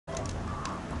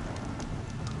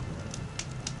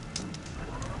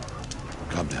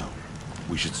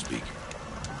We should speak.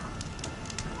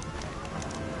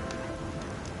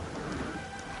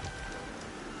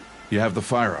 You have the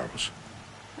fire arrows?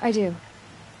 I do.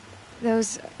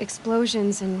 Those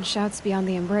explosions and shouts beyond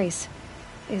the embrace.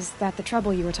 Is that the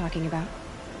trouble you were talking about?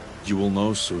 You will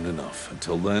know soon enough.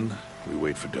 Until then, we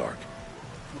wait for dark.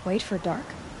 Wait for dark?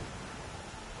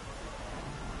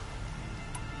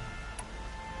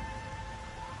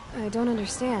 I don't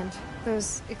understand.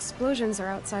 Those explosions are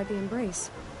outside the embrace.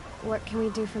 What can we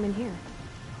do from in here?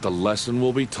 The lesson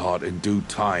will be taught in due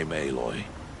time, Aloy.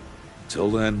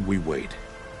 Till then, we wait.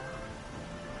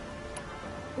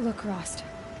 Look, Rost.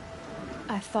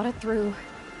 I've thought it through,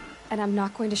 and I'm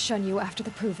not going to shun you after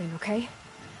the proving, okay?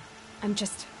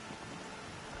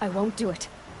 I won't do it.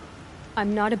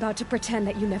 I'm not about to pretend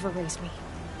that you never raised me.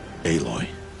 Aloy,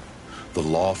 the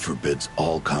law forbids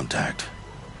all contact.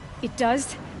 It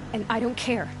does, and I don't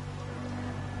care.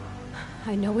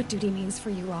 I know what duty means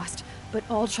for you, Rost, but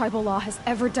all tribal law has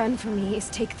ever done for me is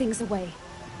take things away.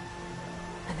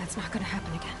 And that's not gonna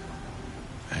happen again.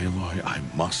 Aloy, I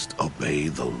must obey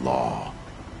the law.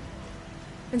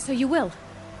 And so you will.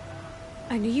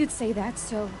 I knew you'd say that,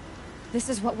 so this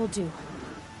is what we'll do.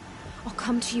 I'll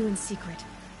come to you in secret.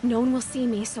 No one will see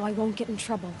me, so I won't get in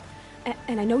trouble.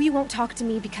 And I know you won't talk to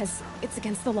me because it's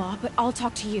against the law, but I'll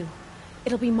talk to you.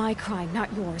 It'll be my crime,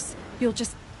 not yours. You'll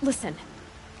just listen.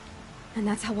 And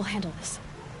that's how we'll handle this.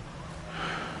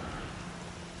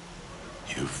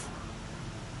 You've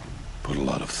put a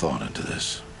lot of thought into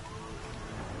this.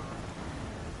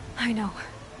 I know.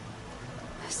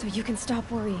 So you can stop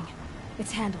worrying.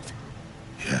 It's handled.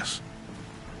 Yes.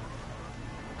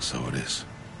 So it is.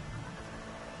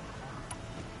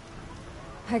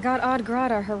 I got Odd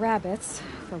Grata her rabbits,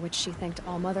 for which she thanked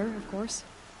Allmother, of course.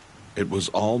 It was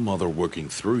Allmother working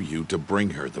through you to bring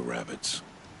her the rabbits.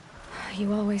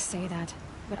 You always say that,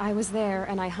 but I was there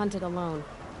and I hunted alone.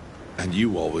 And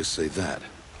you always say that,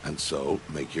 and so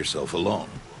make yourself alone.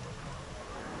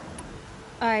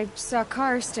 I saw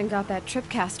Karst and got that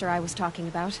tripcaster I was talking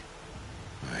about.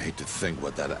 I hate to think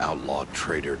what that outlaw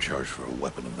trader charged for a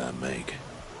weapon of that make.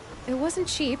 It wasn't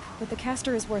cheap, but the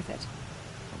caster is worth it.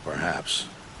 Perhaps.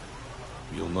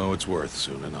 You'll know it's worth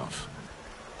soon enough.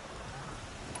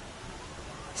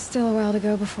 Still a while to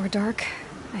go before dark.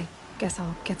 I guess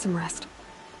I'll get some rest.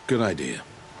 Good idea.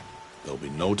 There'll be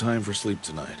no time for sleep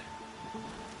tonight.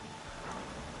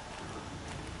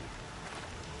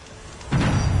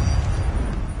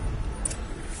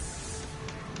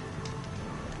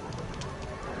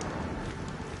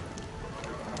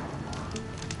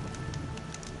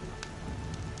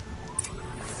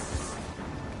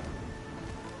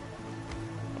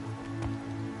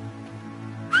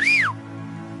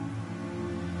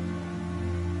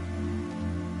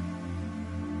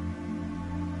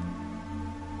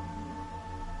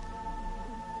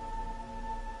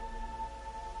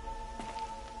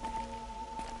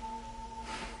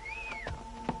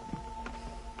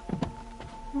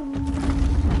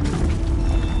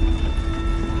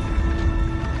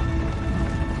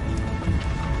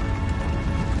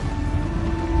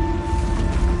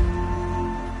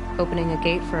 Opening a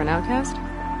gate for an outcast?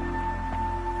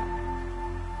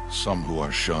 Some who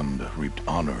are shunned reaped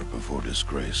honor before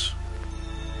disgrace.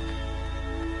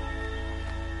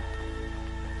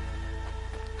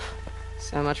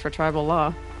 So much for tribal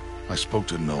law. I spoke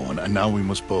to no one, and now we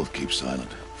must both keep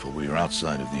silent, for we are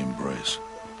outside of the embrace.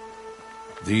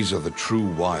 These are the true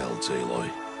wilds,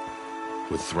 Aloy,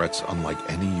 with threats unlike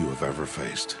any you have ever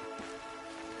faced.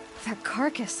 That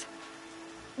carcass.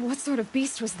 What sort of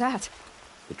beast was that?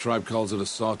 The tribe calls it a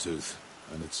sawtooth,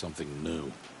 and it's something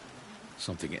new.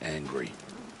 Something angry.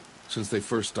 Since they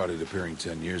first started appearing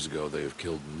 10 years ago, they have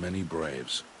killed many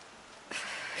braves.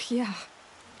 Yeah.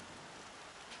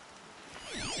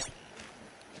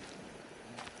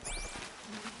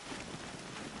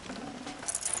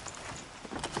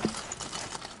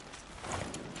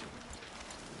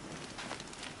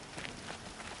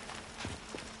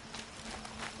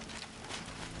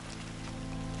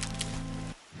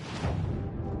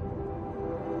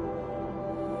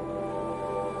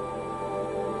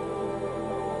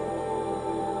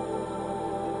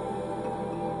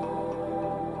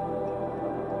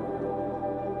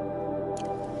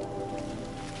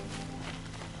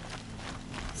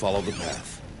 Follow the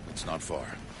path. It's not far.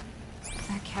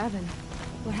 That cabin.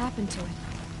 What happened to it?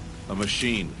 A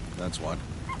machine, that's what.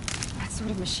 What sort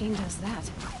of machine does that?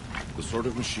 The sort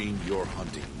of machine you're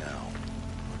hunting now.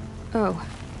 Oh.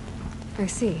 I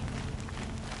see.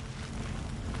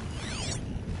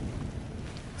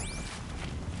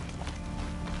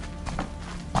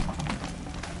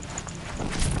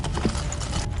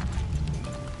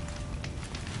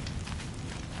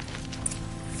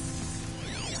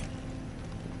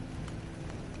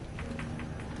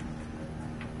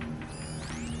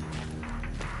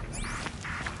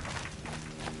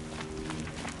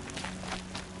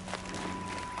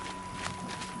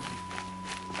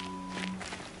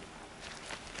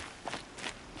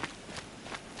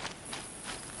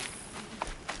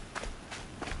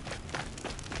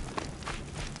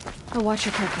 I'll watch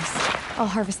your carcass. I'll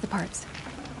harvest the parts.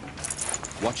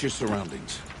 Watch your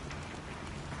surroundings.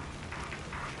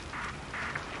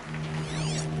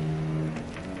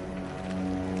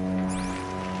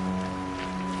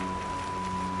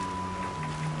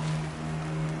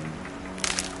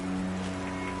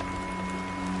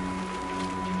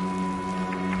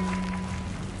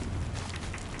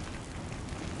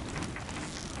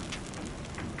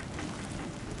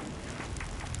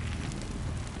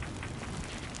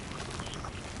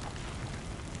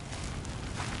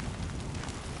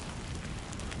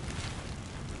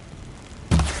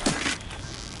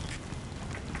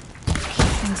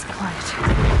 Things quiet.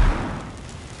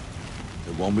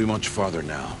 It won't be much farther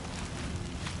now.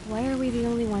 Why are we the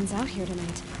only ones out here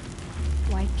tonight?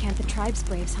 Why can't the tribe's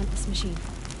braves hunt this machine?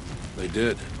 They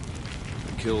did.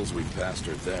 The kills we've passed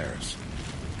are theirs.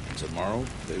 Tomorrow,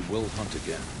 they will hunt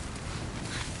again.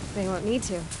 They won't need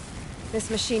to. This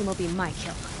machine will be my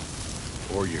kill.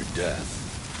 Or your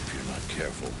death, if you're not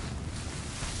careful.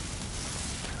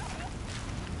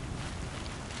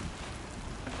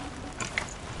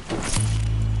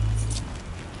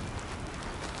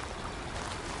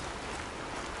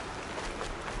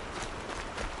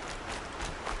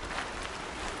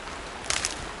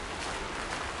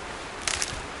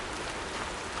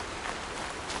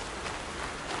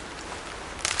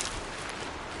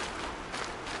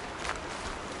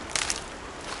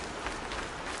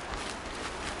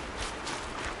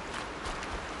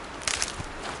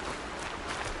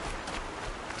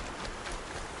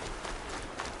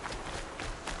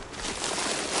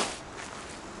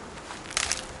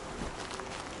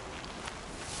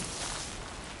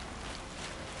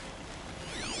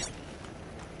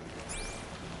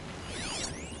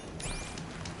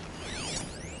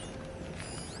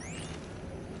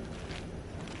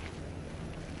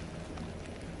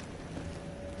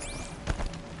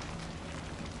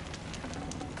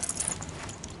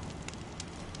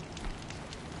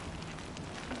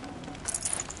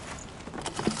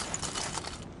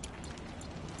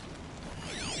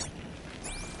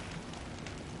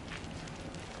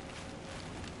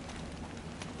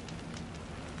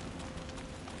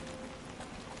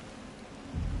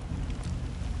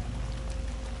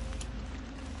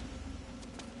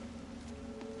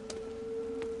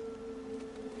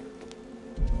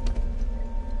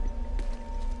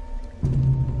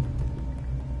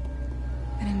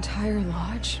 Entire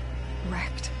lodge?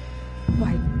 Wrecked?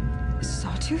 Why,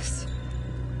 sawtooths?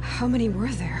 How many were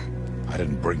there? I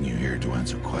didn't bring you here to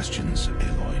answer questions,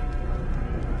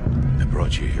 Aloy. I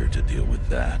brought you here to deal with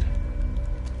that.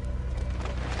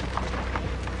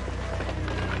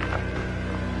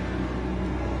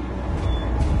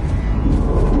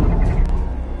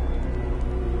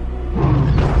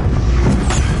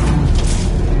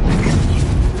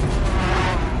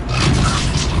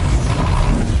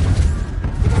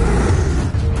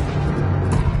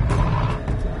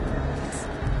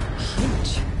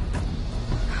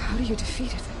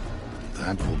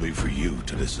 That will be for you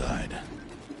to decide.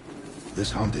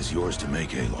 This hunt is yours to make,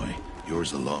 Aloy.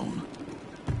 Yours alone.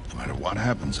 No matter what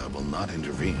happens, I will not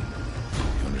intervene.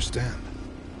 You understand?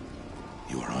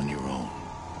 You are on your own.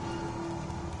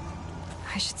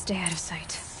 I should stay out of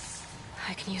sight.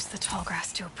 I can use the tall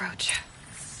grass to approach.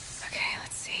 Okay,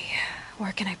 let's see.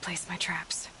 Where can I place my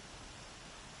traps?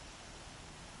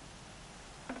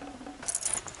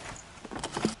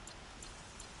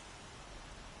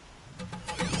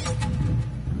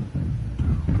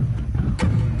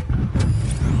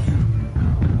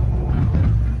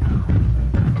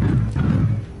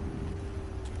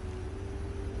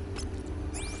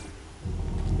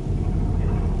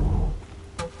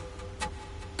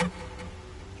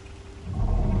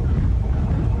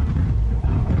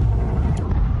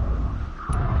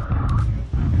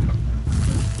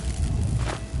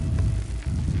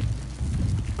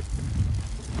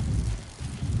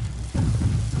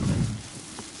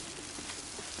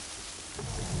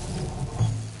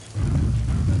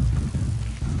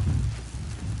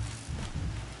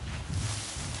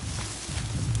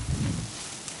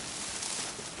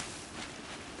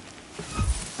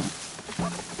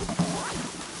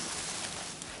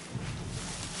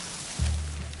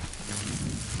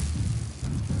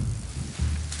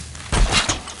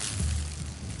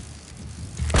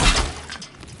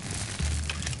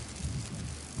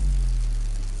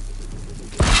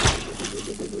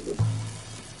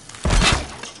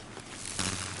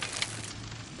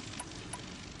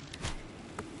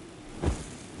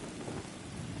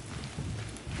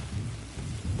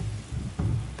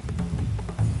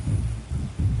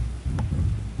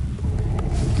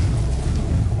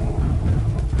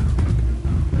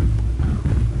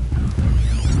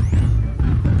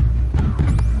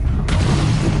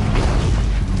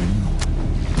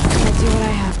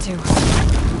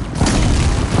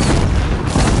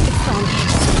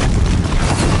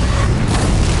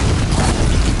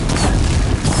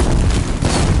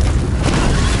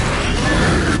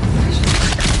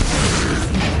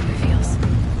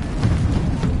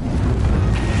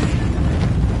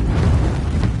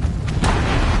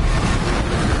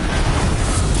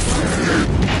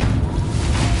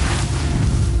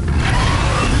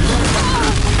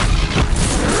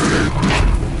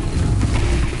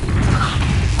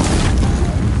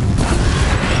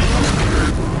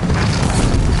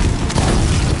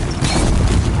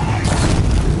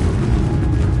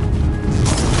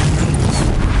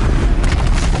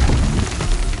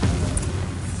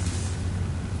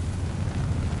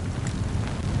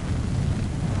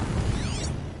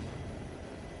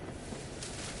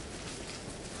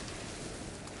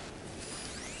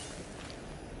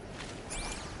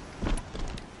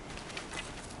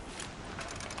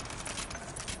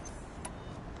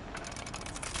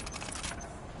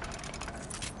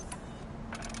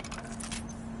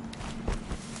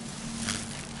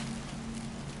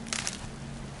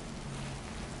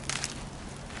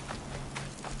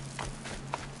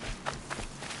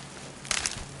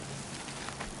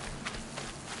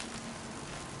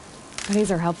 These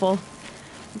are helpful.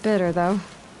 Bitter, though.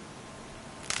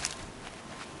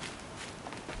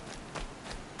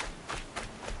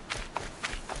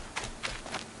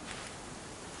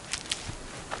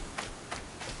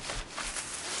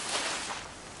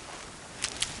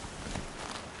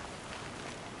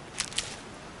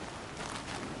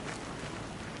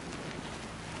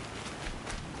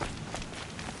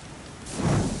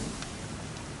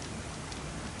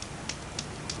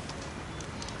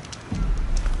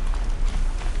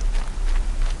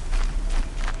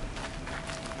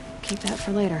 Keep that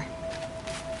for later.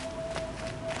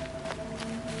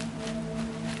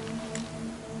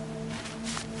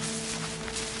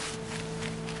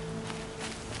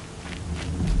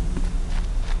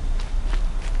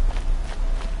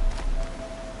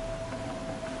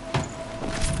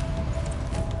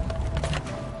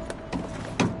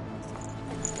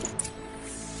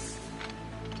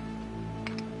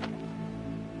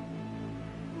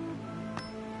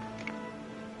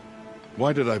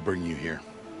 Why did I bring you here?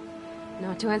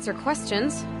 Not to answer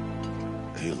questions.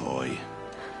 Aloy.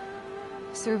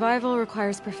 Survival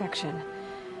requires perfection.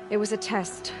 It was a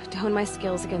test to hone my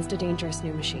skills against a dangerous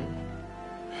new machine.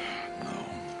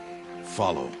 No.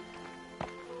 Follow.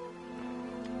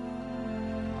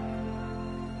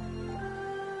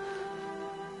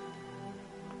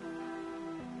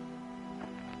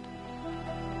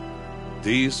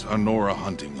 These are Nora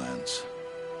hunting lands.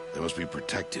 They must be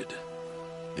protected.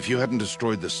 If you hadn't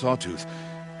destroyed the Sawtooth,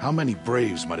 how many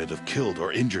Braves might it have killed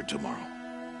or injured tomorrow?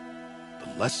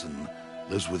 The lesson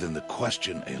lives within the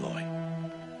question, Aloy.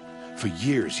 For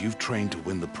years, you've trained to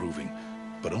win the Proving,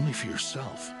 but only for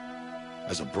yourself.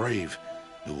 As a Brave,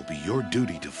 it will be your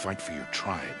duty to fight for your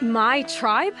tribe. My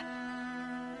tribe?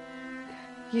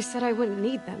 You said I wouldn't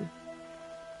need them.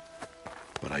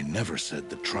 But I never said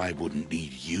the tribe wouldn't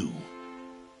need you.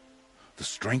 The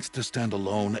strength to stand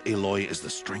alone, Aloy, is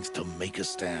the strength to make a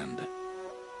stand.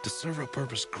 To serve a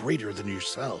purpose greater than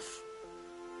yourself.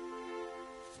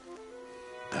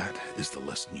 That is the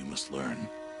lesson you must learn.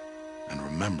 And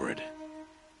remember it.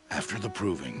 After the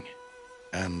Proving.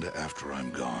 And after I'm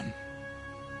gone.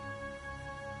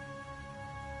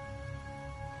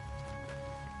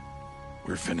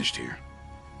 We're finished here.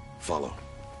 Follow.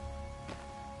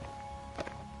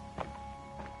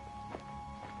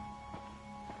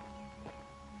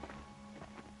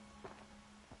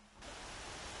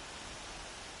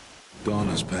 Dawn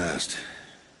has passed.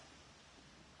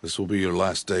 This will be your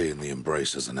last day in the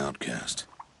Embrace as an outcast.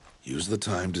 Use the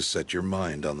time to set your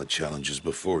mind on the challenges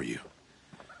before you.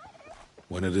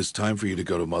 When it is time for you to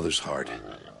go to Mother's Heart,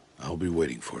 I'll be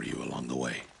waiting for you along the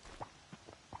way.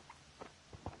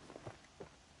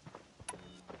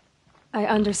 I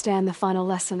understand the final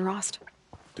lesson, Rost.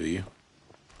 Do you?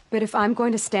 But if I'm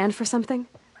going to stand for something,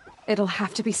 it'll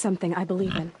have to be something I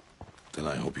believe in. Then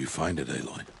I hope you find it,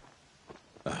 Aloy.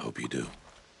 I hope you do.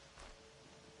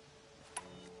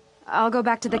 I'll go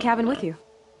back to the cabin with you.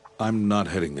 I'm not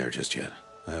heading there just yet.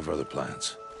 I have other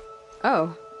plans.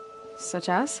 Oh, such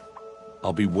as?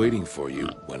 I'll be waiting for you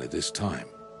when it is time.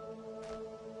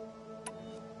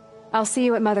 I'll see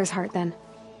you at Mother's Heart then.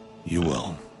 You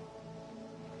will.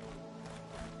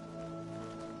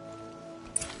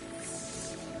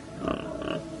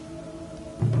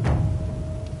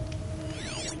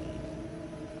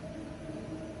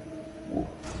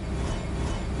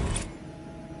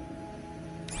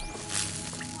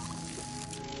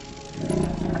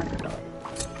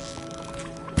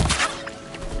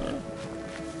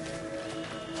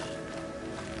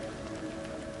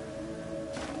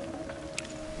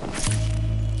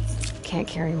 Can't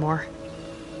carry more.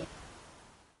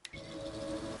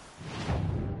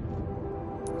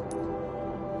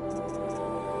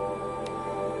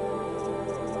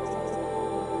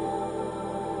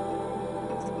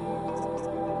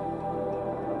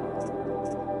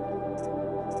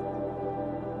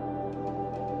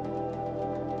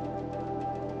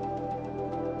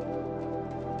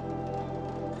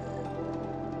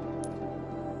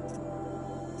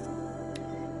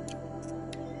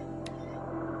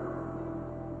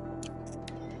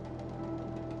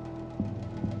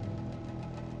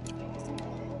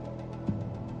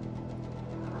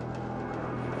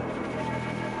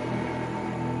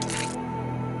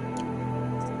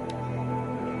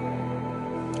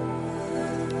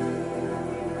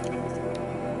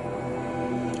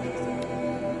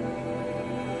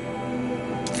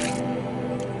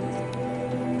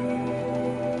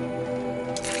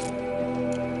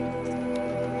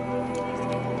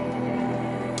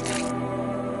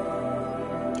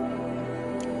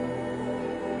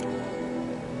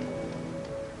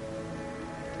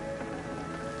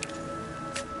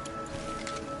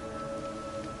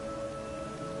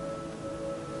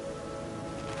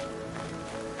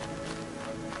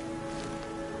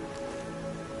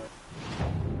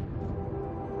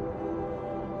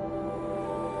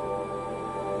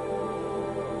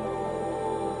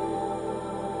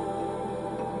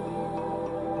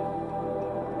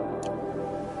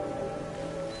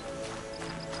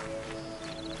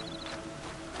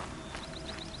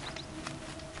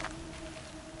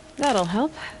 That'll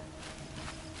help.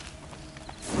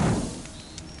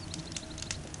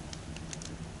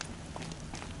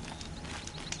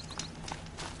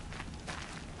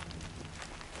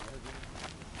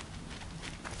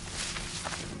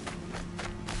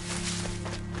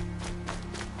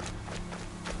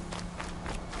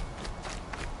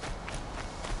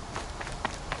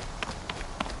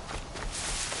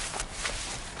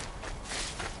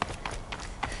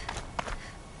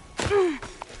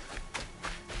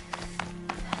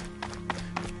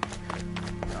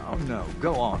 Oh no,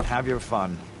 go on, have your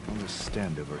fun. I'll just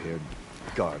stand over here,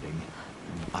 guarding.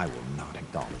 I will not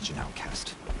acknowledge an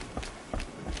outcast.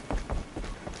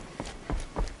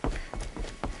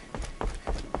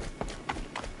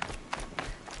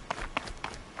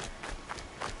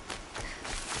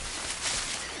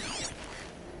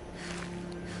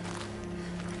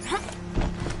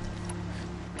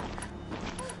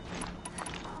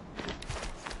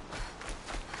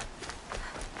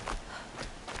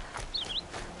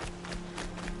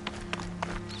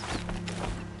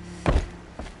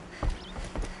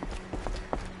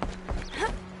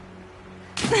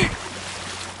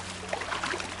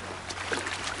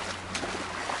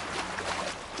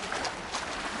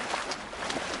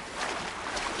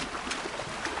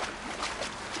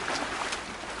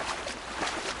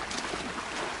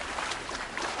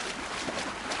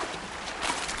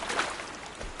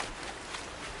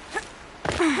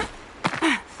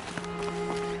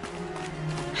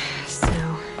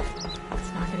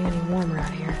 Warmer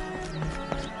out here.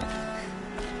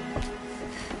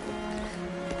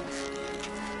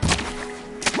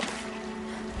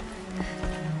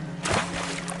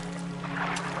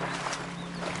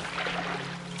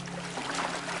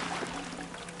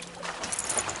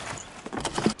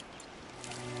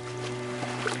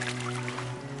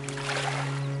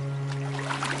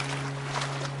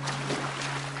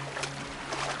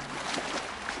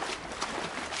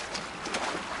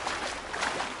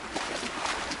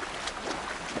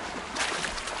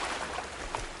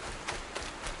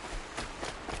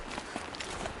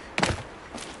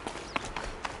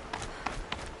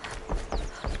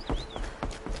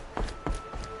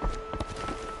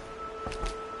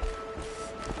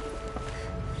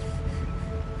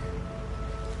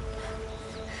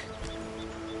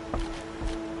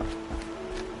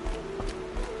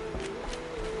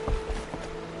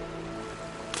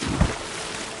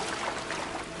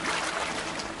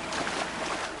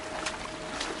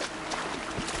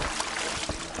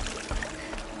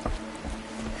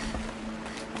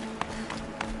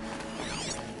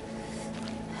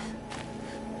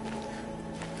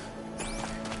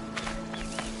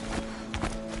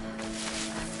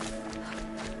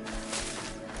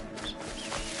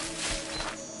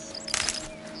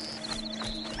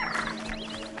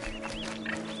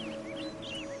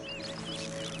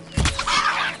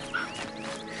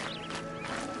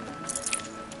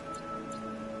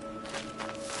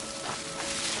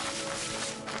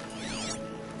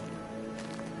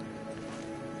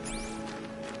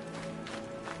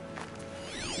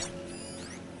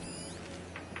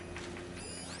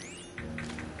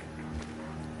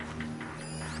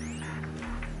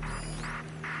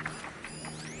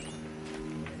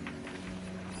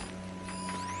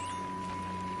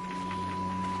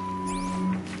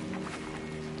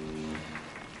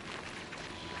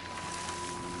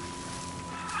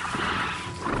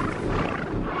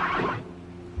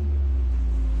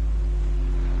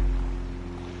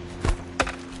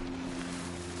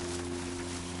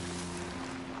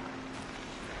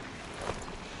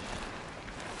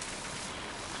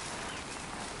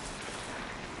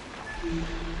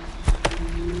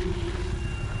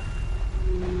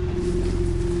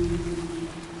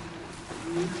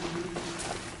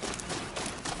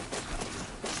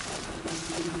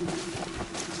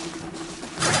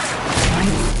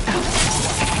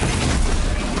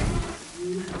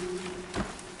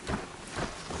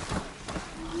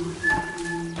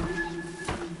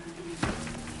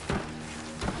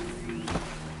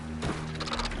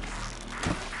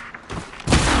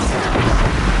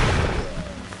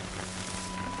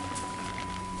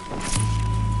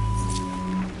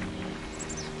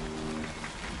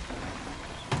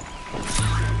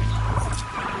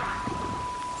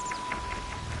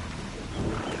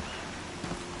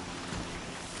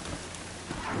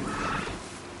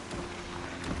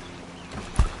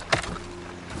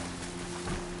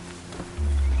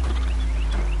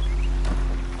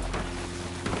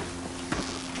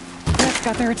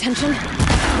 Got their attention.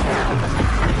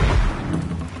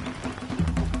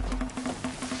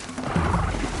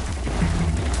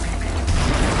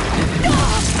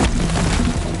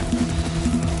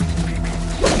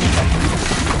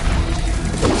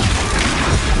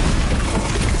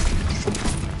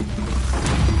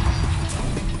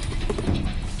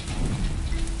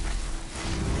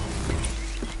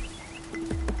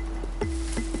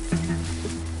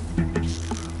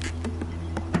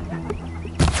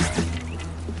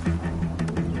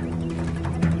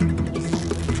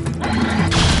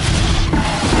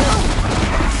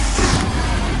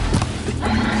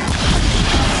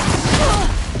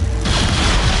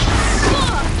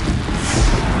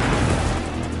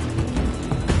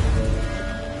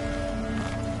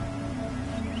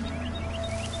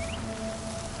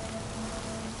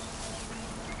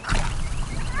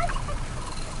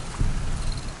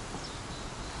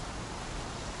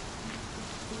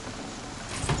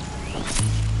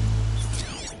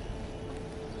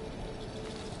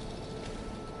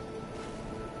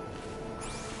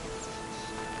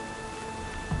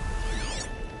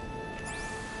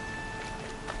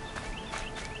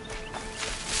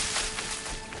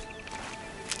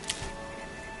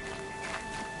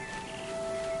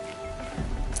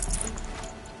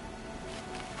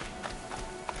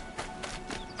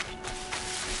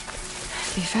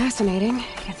 Must be fascinating,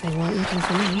 if they weren't looking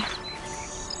for me.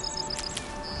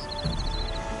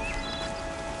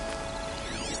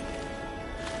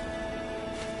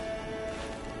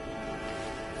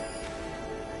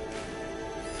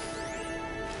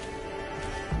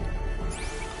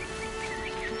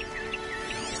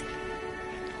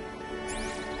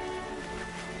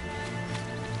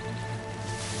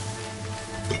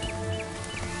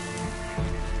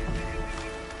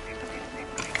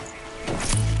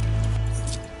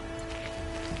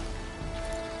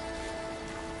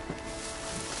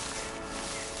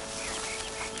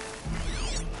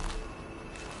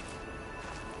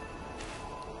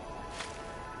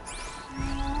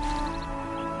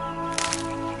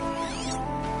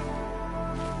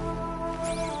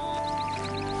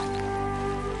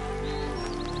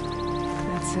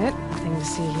 That's it. Nothing to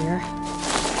see here.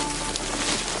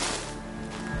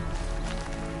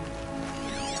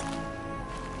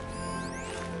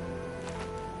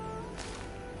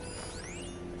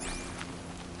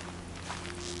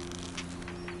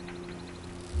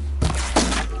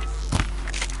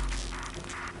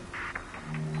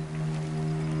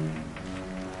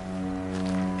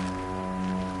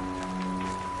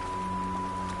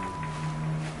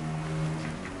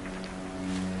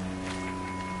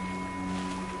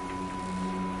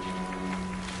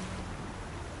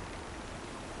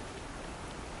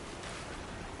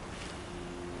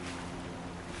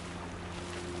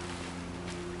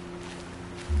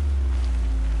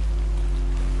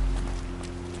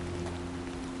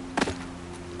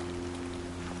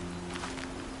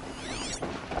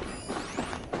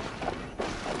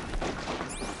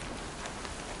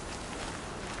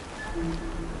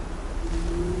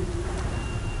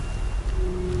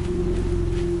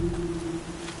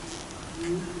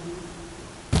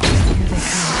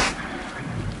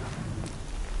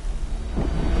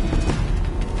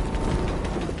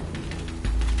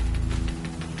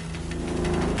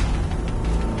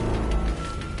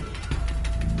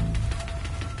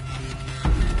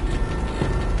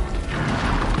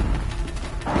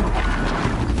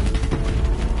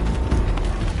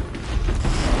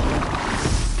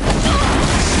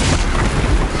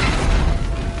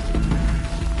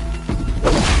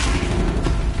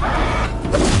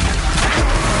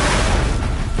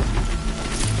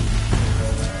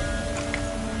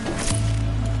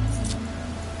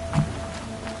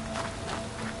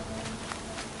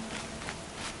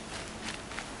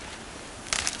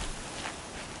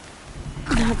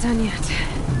 Not done yet.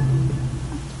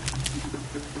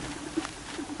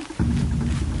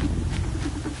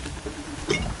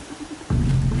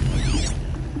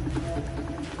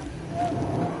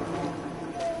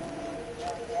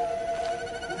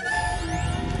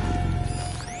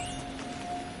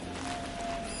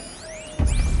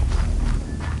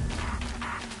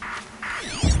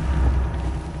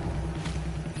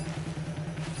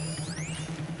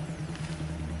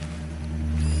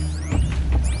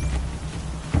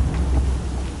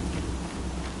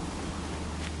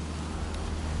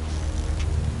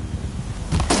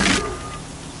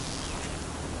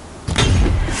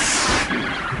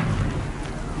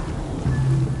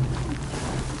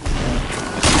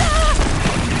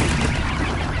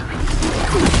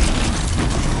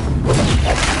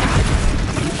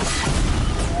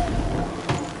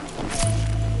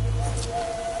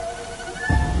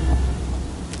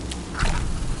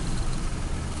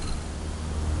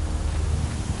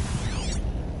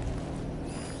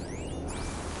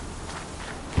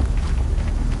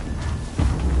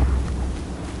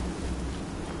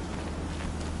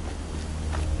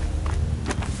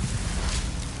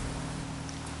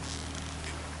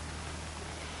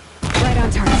 Right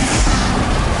on target.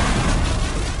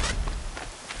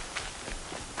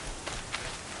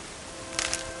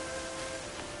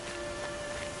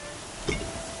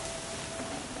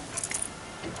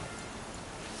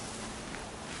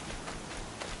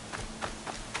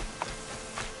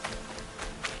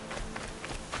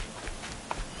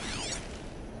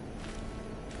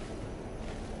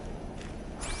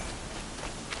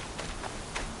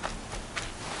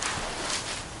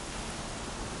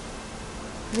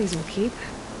 These will keep.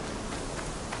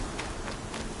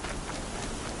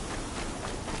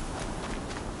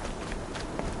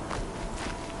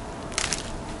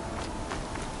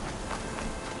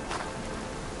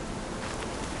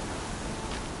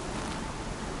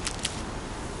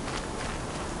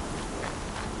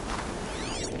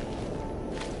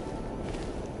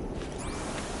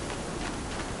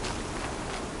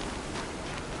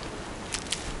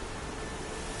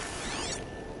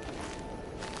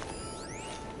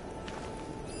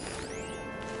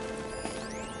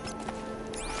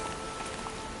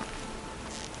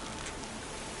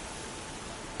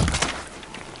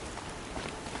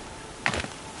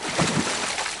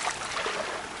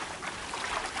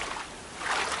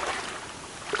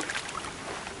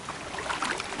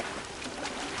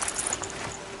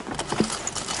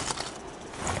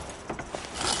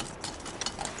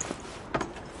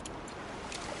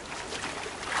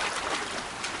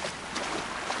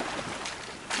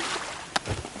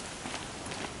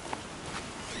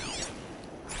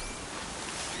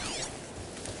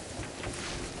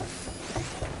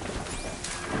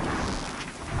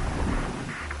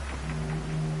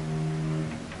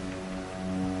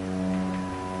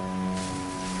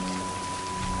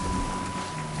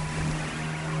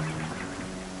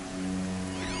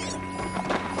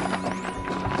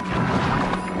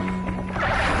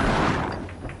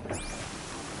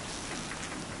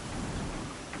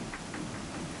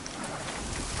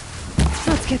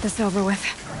 get this over with.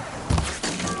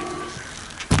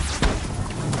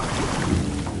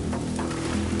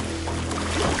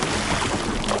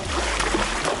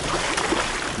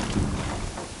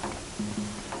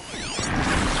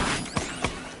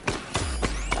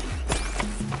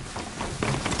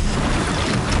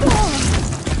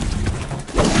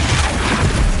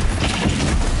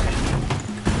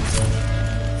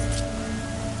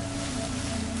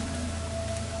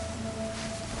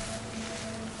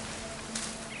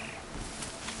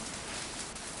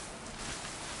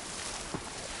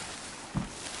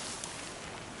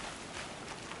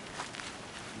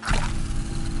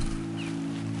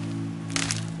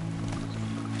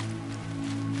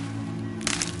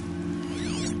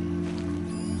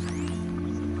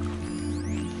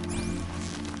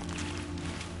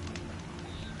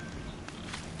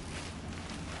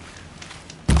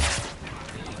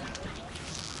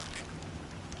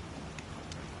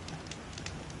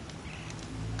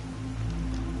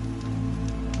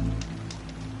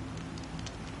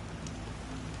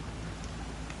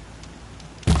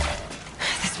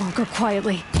 Won't go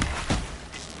quietly.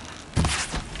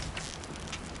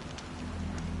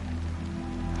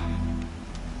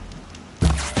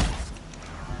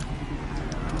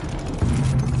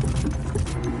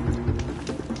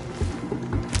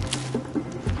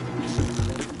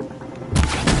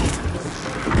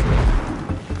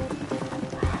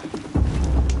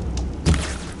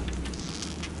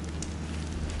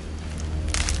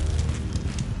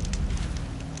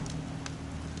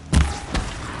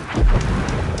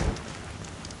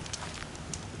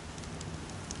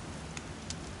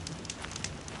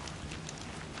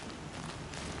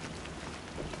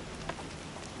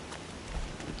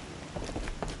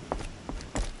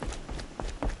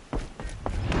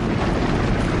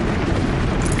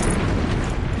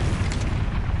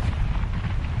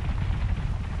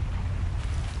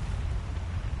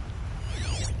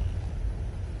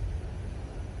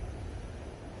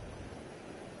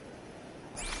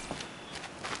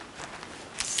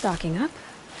 Stocking up.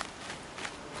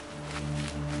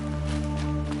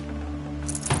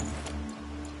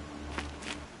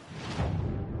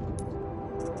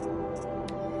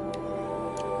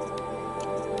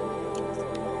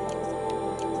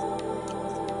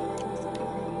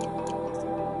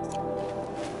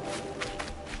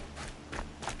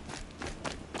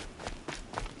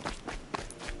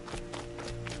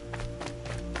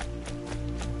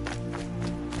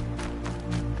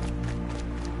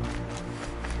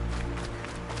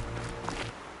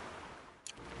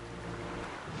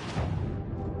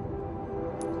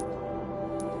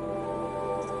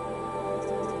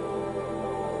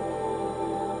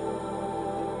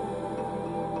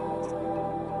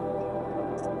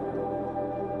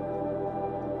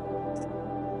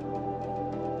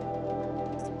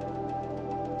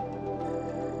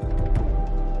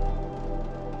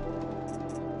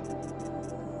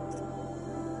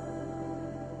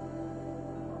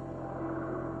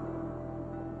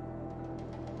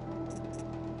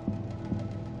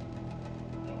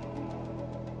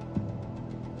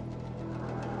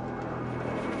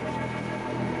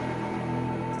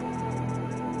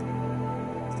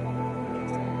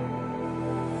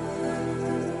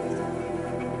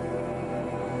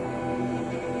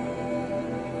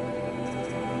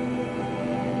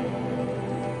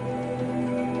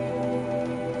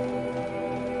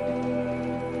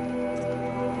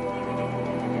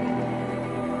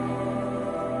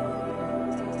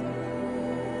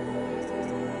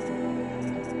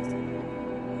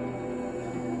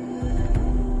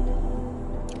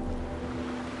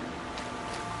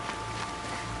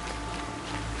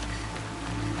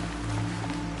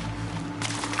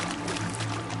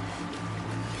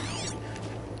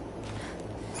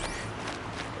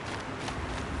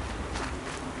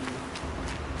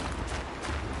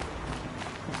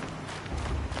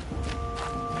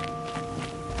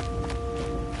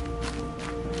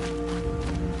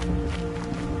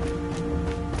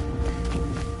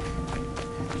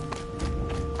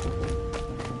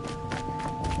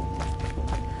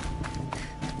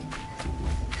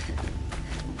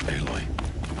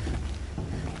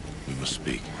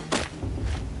 Speak.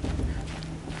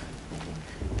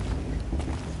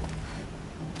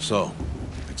 So,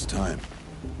 it's time.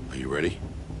 Are you ready?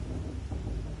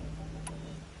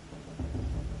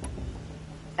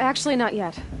 Actually, not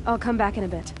yet. I'll come back in a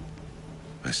bit.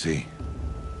 I see.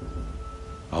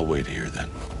 I'll wait here then.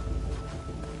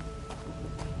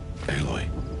 Aloy.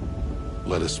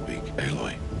 Let us speak,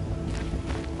 Aloy.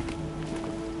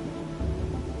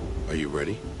 Are you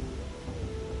ready?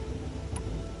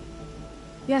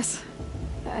 Yes,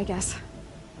 I guess.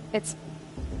 It's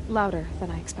louder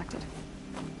than I expected.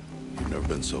 You've never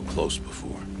been so close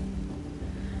before.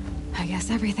 I guess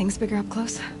everything's bigger up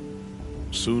close.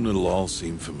 Soon it'll all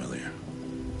seem familiar.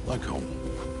 Like home.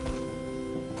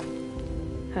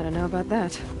 I don't know about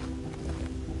that.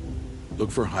 Look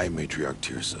for High Matriarch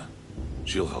Tirsa.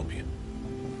 She'll help you.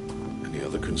 Any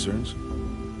other concerns?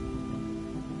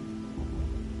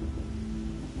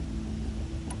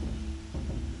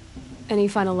 Any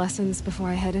final lessons before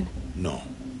I head in? No.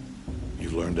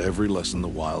 You've learned every lesson the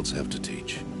Wilds have to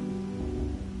teach.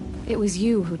 It was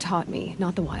you who taught me,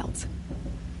 not the Wilds.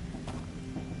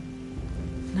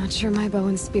 Not sure my bow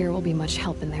and spear will be much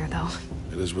help in there, though.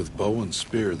 It is with bow and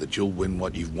spear that you'll win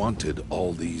what you've wanted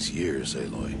all these years,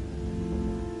 Aloy.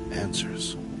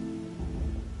 Answers.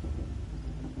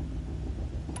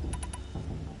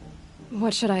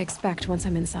 What should I expect once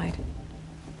I'm inside?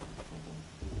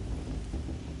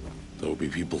 There will be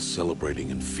people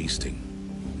celebrating and feasting.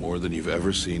 More than you've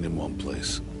ever seen in one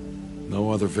place. No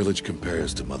other village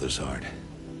compares to Mother's Heart.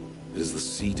 It is the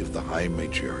seat of the High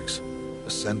Matriarchs, a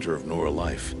center of Nora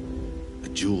life, a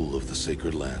jewel of the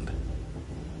sacred land.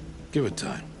 Give it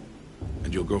time,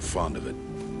 and you'll grow fond of it.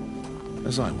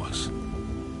 As I was,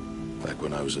 back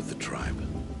when I was at the tribe.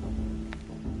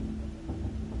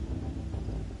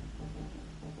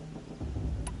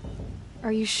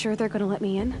 Are you sure they're gonna let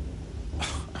me in?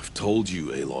 I've told you,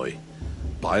 Aloy.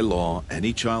 By law,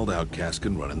 any child outcast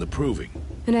can run in the proving.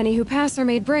 And any who pass are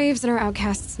made braves and are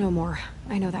outcasts no more.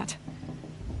 I know that.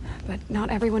 But not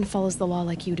everyone follows the law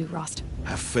like you do, Rost.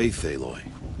 Have faith, Aloy.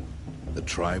 The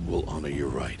tribe will honor your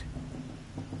right.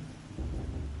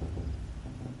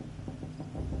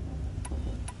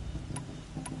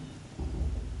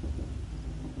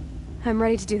 I'm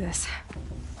ready to do this.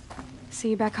 See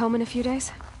you back home in a few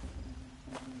days?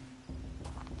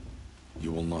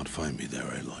 You will not find me there,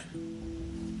 Aloy.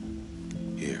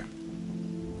 Here.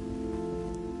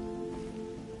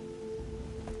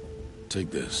 Take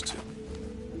this, to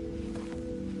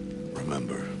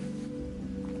remember.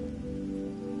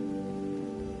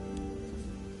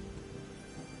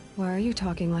 Why are you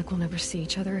talking like we'll never see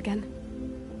each other again?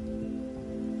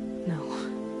 No.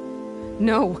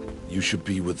 No! You should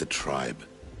be with the tribe.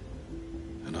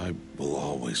 And I will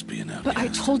always be an outcast. But I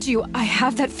told you, I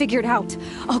have that figured out.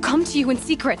 I'll come to you in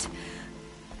secret.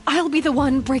 I'll be the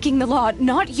one breaking the law,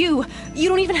 not you. You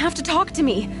don't even have to talk to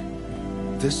me.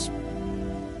 This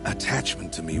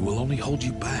attachment to me will only hold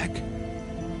you back.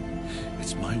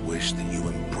 It's my wish that you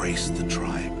embrace the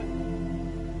tribe.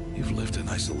 You've lived in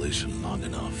isolation long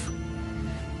enough.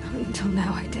 Until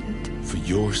now, I didn't. For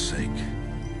your sake,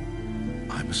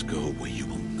 I must go where you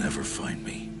will never find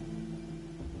me.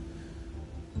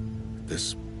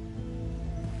 This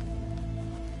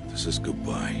is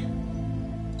goodbye.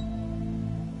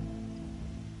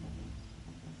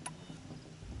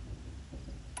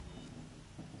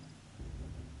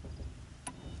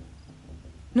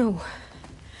 No,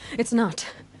 it's not.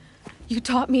 You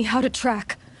taught me how to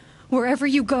track. Wherever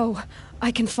you go,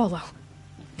 I can follow.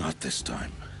 Not this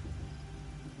time.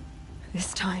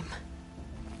 This time.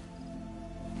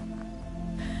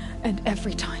 And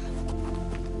every time.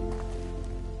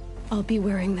 I'll be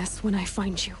wearing this when I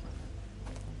find you.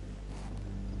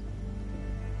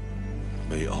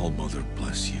 May All-Mother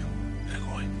bless you,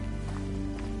 Aloy.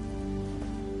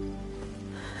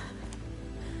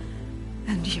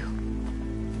 And you.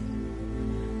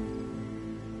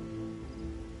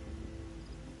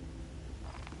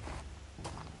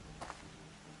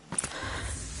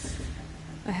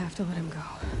 I have to let him go.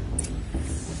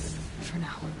 For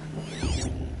now.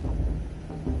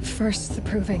 First, the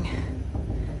proving.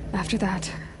 After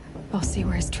that, I'll see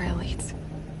where his trail leads.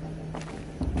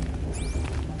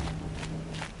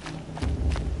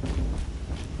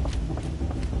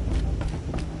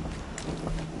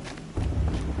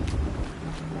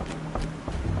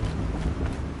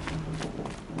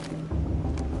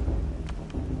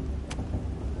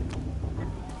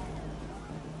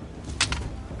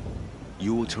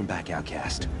 You will turn back,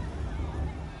 outcast.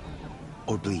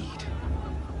 Or bleed.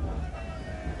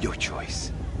 Your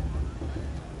choice.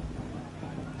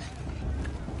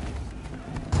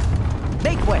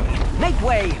 Make way! Make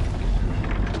way!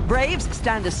 Braves,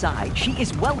 stand aside. She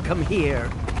is welcome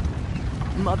here.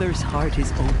 Mother's heart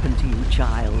is open to you,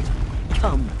 child.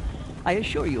 Come. I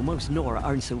assure you, most Nora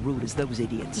aren't so rude as those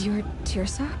idiots. You're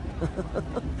Tirsa?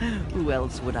 Who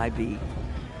else would I be?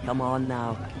 Come on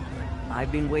now.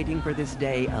 I've been waiting for this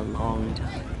day a long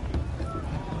time.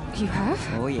 You have?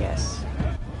 Oh, yes.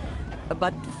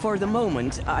 But for the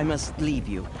moment, I must leave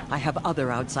you. I have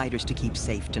other outsiders to keep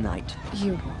safe tonight.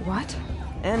 You what?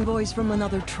 Envoys from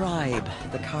another tribe,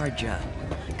 the Karja.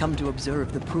 Come to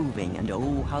observe the proving, and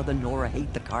oh, how the Nora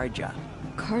hate the Karja.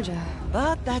 Karja.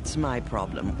 But that's my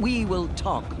problem. We will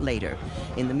talk later.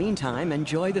 In the meantime,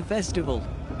 enjoy the festival.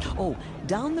 Oh,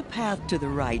 down the path to the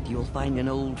right, you'll find an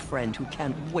old friend who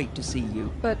can't wait to see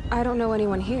you. But I don't know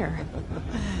anyone here.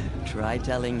 Try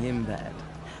telling him that.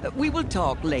 We will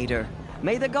talk later.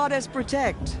 May the goddess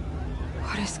protect.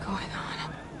 What is going on?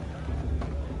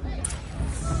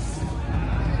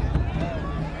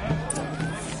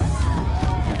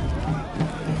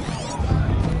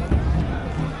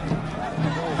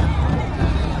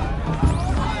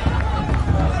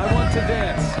 I want to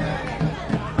dance.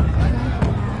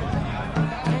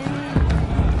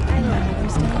 I don't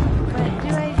understand, but do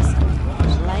I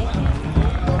just like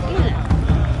it?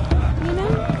 You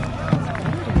know?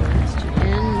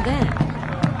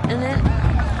 And then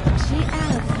she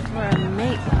asked for a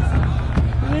mate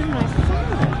with my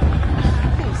father.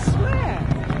 I swear.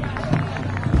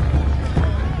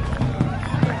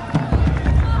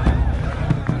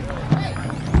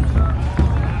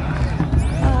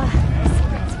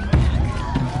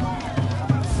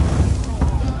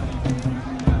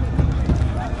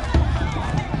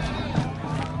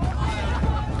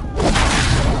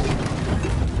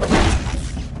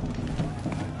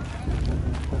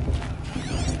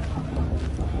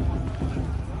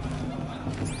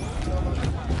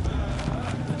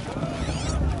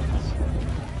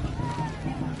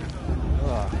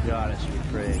 Oh, goddess be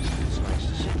praised. It's nice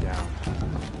to sit down.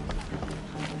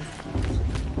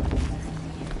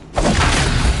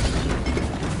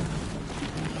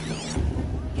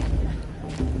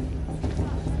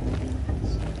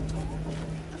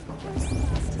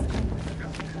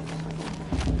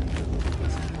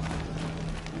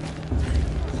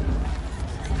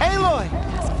 Aloy!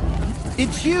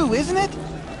 It's you, isn't it?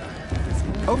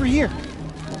 Over here.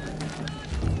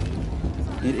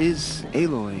 It is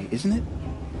Aloy, isn't it?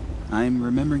 I'm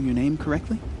remembering your name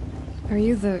correctly? Are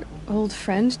you the old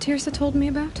friend Tirsa told me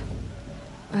about?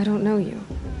 I don't know you.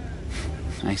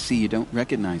 I see you don't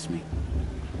recognize me.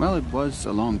 Well, it was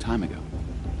a long time ago.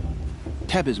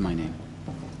 Teb is my name.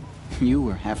 You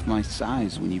were half my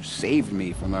size when you saved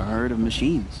me from a herd of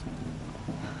machines.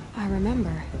 I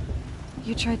remember.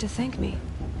 You tried to thank me.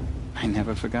 I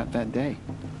never forgot that day.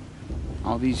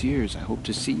 All these years, I hope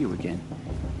to see you again,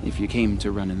 if you came to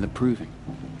run in the proving.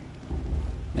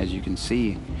 As you can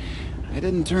see, I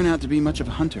didn't turn out to be much of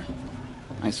a hunter.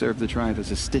 I served the tribe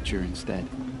as a stitcher instead,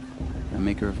 a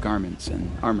maker of garments and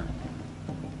armor.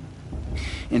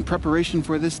 In preparation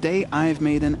for this day, I've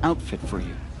made an outfit for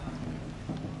you.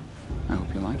 I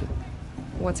hope you like it.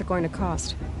 What's it going to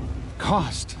cost?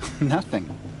 Cost? Nothing.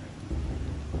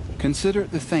 Consider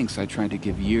it the thanks I tried to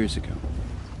give years ago.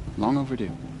 Long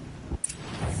overdue.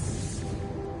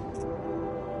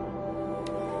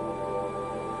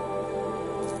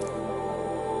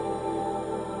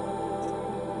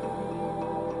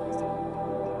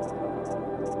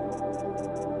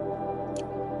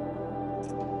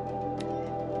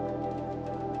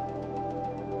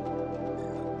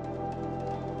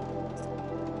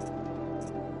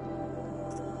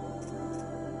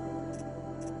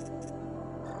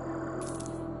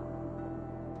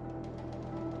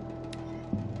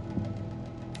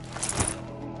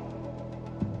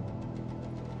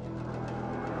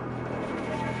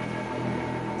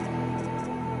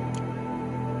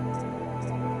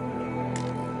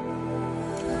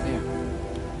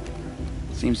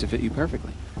 Seems to fit you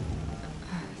perfectly.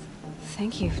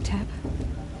 Thank you, Teb.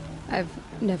 I've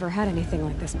never had anything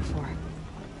like this before.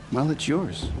 Well, it's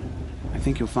yours. I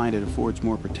think you'll find it affords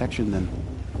more protection than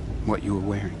what you were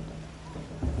wearing.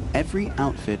 Every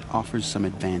outfit offers some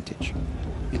advantage.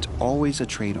 It's always a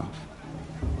trade-off.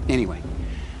 Anyway,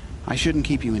 I shouldn't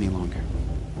keep you any longer.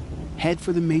 Head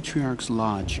for the Matriarch's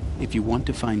Lodge if you want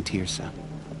to find Tirsa.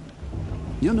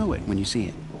 You'll know it when you see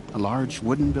it. A large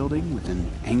wooden building with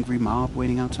an angry mob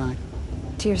waiting outside.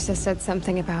 Tirsa said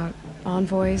something about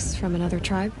envoys from another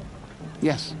tribe?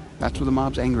 Yes, that's what the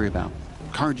mob's angry about.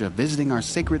 Karja visiting our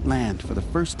sacred land for the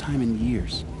first time in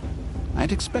years.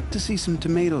 I'd expect to see some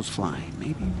tomatoes fly,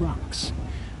 maybe rocks.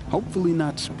 Hopefully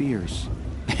not spears.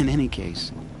 In any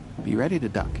case, be ready to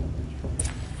duck.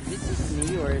 Is this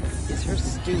me, or is her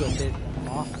stew a bit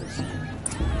off this year?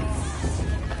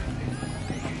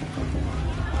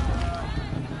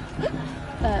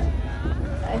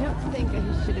 I don't think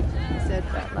I should have said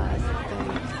that last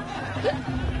thing.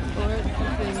 Or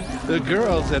even... The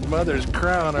girls at Mother's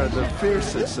Crown are the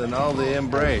fiercest in all the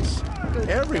embrace.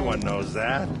 Everyone knows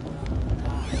that.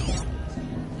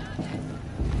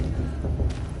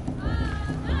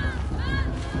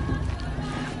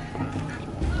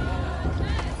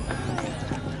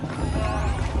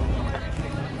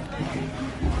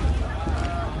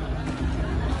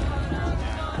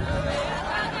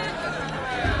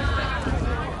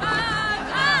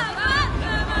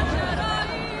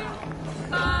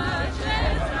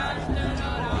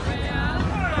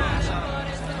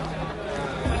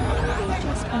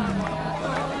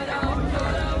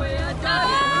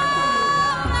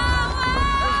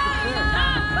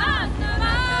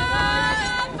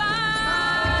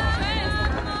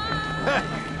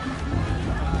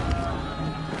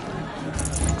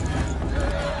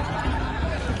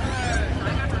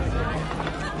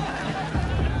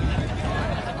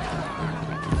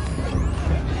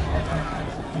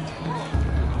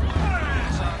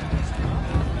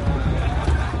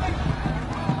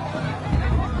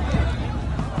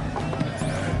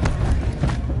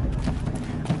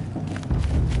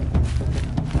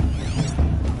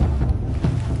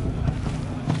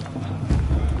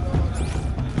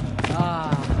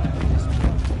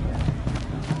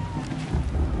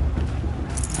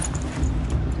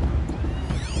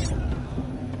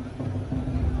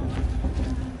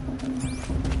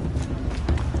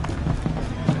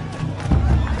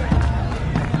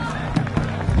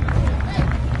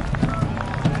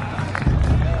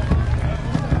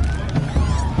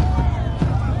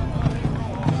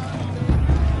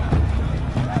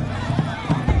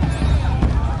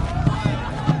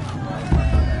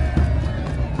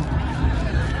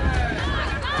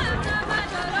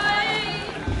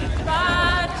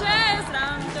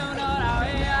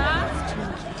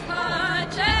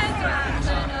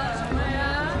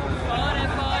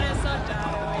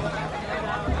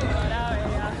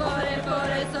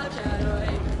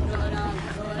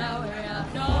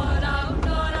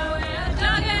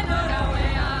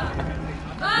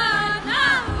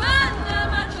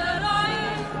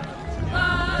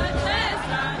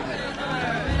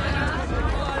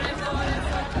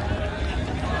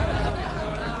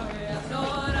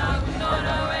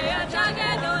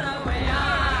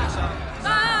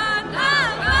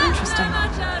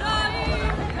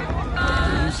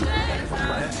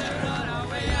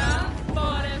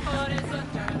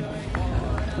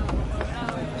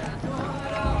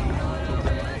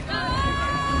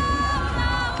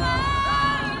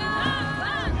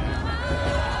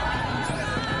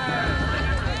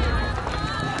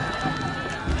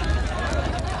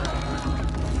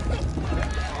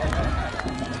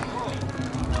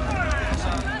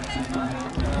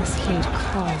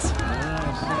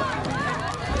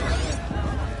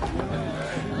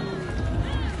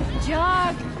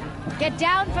 Get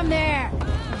down from there!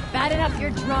 Bad enough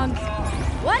you're drunk.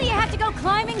 Why do you have to go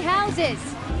climbing houses?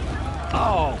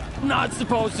 Oh, not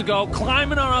supposed to go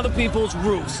climbing on other people's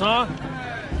roofs, huh?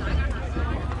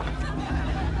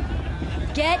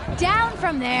 Get down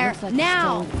from there,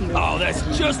 now! Oh, that's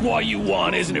just what you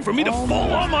want, isn't it? For me to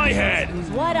fall on my head!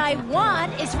 What I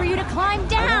want is for you to climb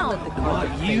down!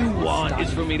 What you want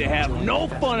is for me to have no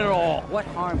fun at all. What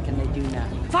harm can they do now?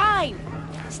 Fine!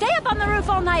 Stay up on the roof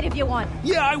all night if you want.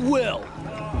 Yeah, I will.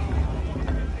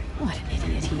 What an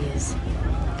idiot he is.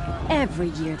 Every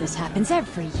year this happens,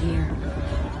 every year.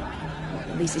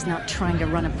 At least he's not trying to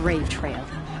run a brave trail.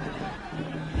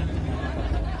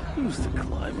 Who's the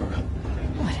climber?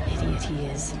 What an idiot he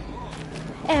is.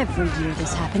 Every year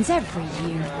this happens, every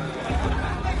year.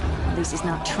 At least he's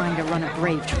not trying to run a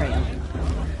brave trail.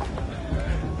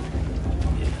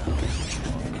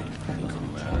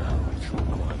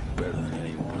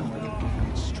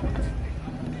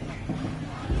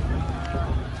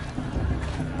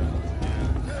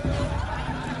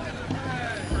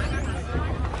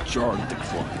 Charge the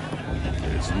climb.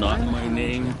 It's not my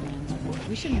name.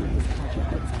 We should move this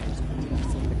project outside.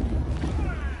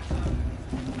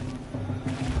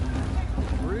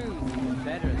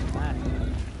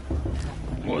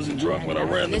 Wasn't drunk when I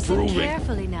ran the Listen proving.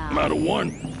 carefully now. I'm out of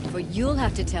one. For you'll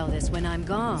have to tell this when I'm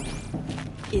gone.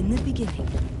 In the beginning,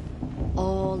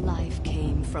 all life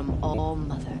came from All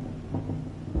Mother.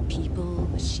 People,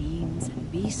 machines,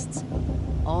 and beasts,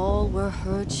 all were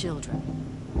her children.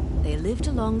 They lived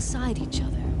alongside each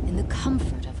other in the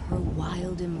comfort of her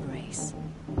wild embrace.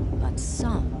 But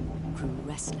some grew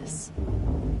restless.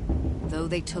 Though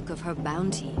they took of her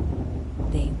bounty,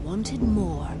 they wanted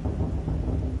more.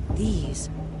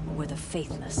 These were the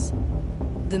faithless.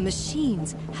 The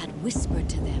machines had whispered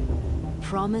to them,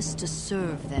 promised to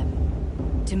serve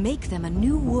them, to make them a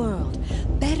new world,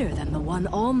 better than the one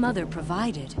All Mother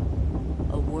provided.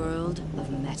 A world of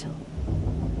metal.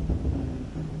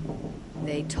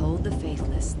 They told the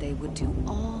faithless they would do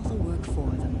all the work for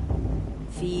them.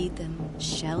 Feed them,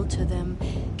 shelter them,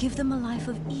 give them a life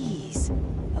of ease,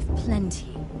 of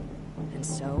plenty. And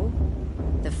so,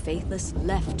 the faithless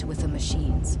left with the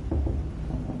machines.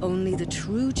 Only the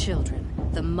true children,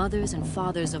 the mothers and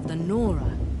fathers of the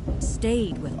Nora,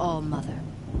 stayed with All Mother.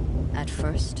 At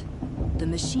first, the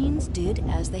machines did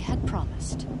as they had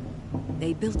promised.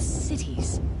 They built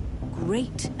cities,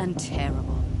 great and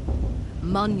terrible.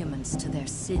 Monuments to their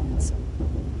sins,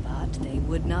 but they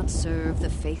would not serve the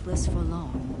faithless for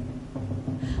long.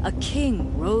 A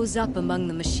king rose up among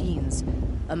the machines,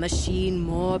 a machine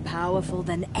more powerful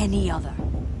than any other.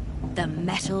 the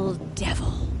Metal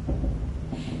Devil.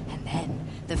 And then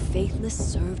the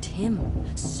Faithless served him,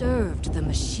 served the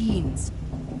machines.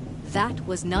 That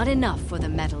was not enough for the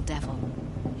Metal Devil.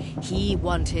 He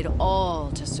wanted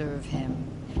all to serve him,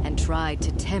 and tried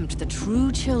to tempt the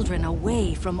true children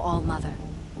away from All-Mother.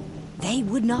 They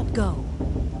would not go.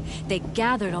 They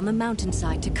gathered on the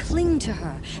mountainside to cling to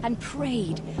her and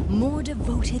prayed, more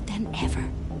devoted than ever.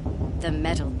 The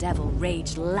Metal Devil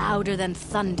raged louder than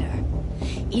thunder.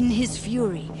 In his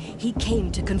fury, he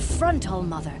came to confront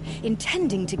All-Mother,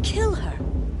 intending to kill her.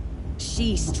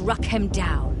 She struck him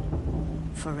down.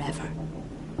 Forever.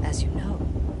 As you know,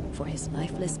 for his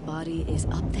lifeless body is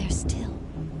up there still,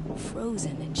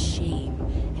 frozen in shame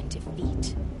and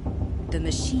defeat. The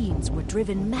machines were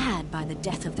driven mad by the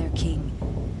death of their king,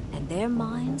 and their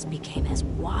minds became as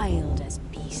wild as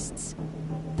beasts.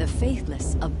 The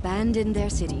Faithless abandoned their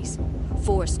cities,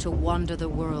 forced to wander the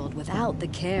world without the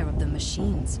care of the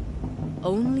machines.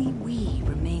 Only we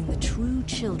remain the true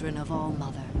children of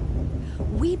All-Mother.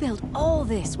 We built all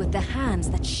this with the hands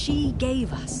that she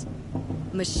gave us.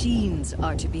 Machines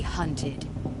are to be hunted.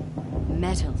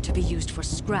 Metal to be used for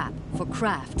scrap, for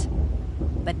craft.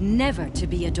 But never to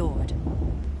be adored.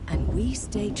 And we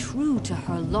stay true to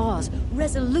her laws,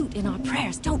 resolute in our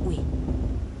prayers, don't we?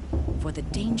 For the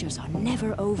dangers are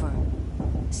never over.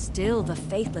 Still the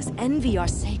Faithless envy our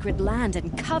sacred land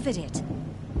and covet it.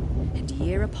 And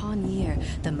year upon year,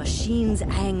 the machine's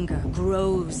anger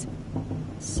grows,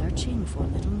 searching for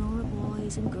little Nora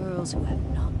boys and girls who have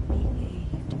not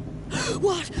behaved.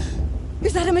 What?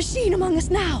 Is that a machine among us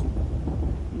now?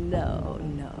 No,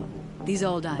 no. These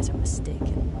old eyes are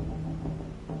mistaken.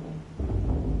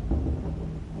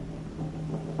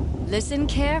 Listen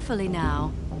carefully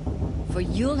now, for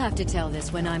you'll have to tell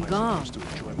this when I'm gone.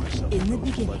 In the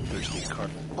beginning,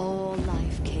 all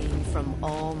life came from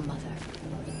All-Mother.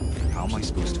 How am I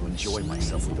supposed to enjoy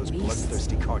myself with those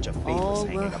bloodthirsty cards of Faithless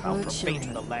hanging about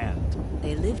profaning the land?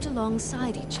 They lived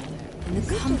alongside each other in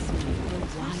the comfort of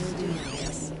their wild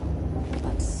memories.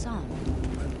 But some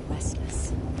were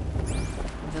restless.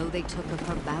 Though they took of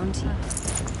her bounty,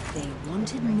 they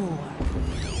wanted more.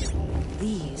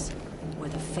 These were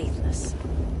the Faithless.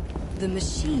 The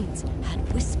machines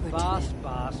had whispered to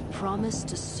them, promised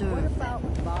to serve them,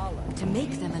 to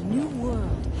make them a new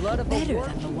world, better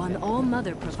than the one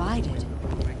All-Mother provided.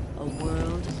 A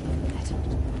world of metal.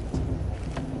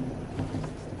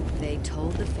 They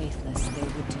told the Faithless they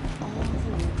would do all the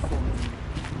work for them.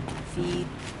 Feed,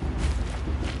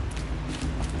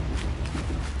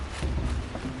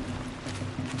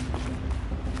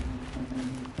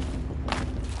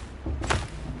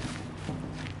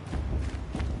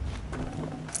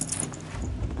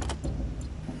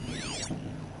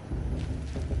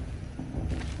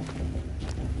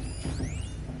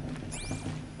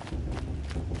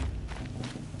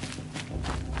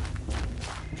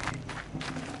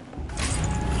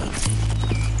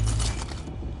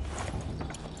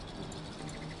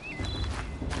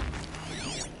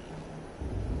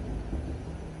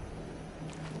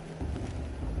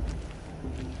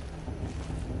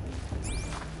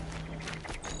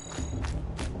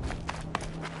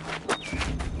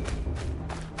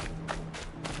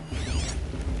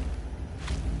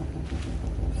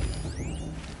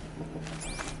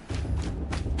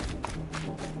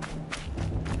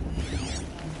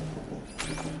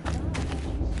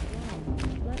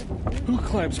 Who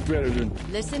climbs better than...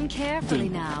 listen carefully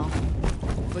now,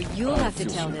 for you'll have to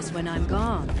tell this when I'm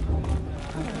gone.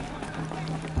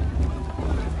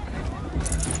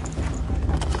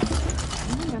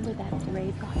 You remember that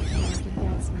brave got drunk and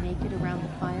danced naked around the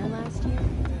fire last year?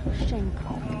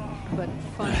 Shameful, but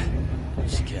funny.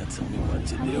 She can't tell me what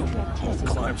to do. I'll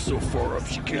climb so far up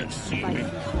she can't see me.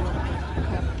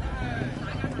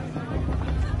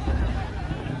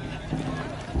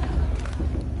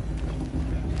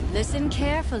 Listen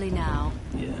carefully now,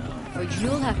 for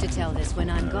you'll have to tell this when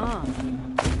I'm gone.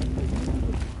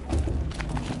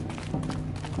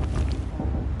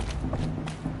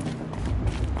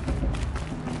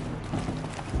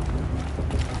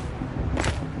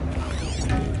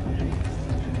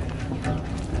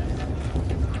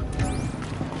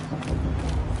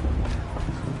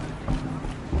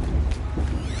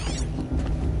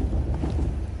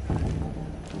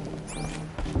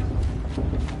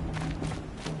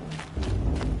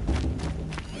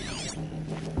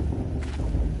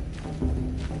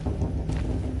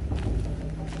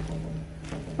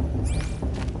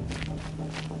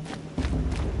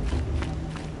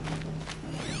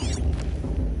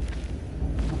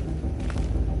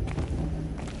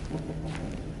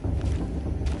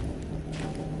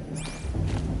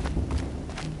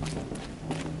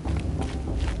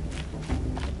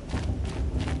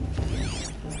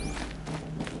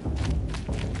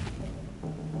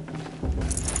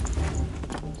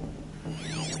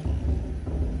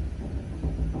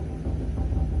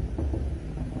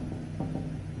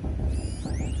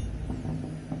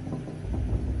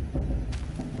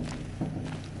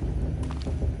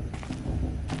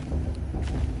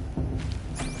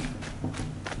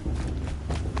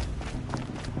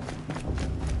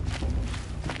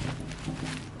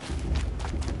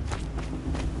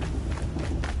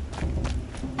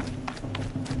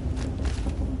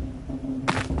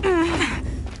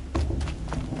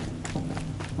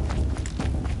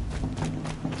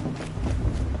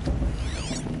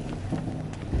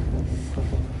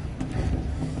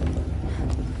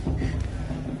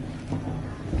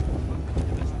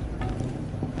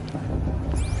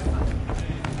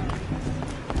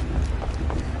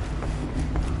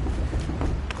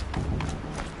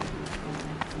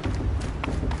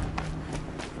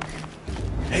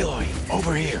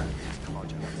 Over here.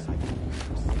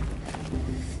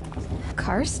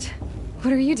 Karst?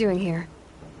 What are you doing here?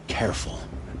 Careful.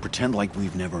 Pretend like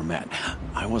we've never met.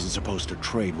 I wasn't supposed to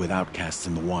trade with outcasts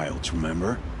in the wilds,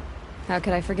 remember? How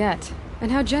could I forget?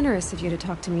 And how generous of you to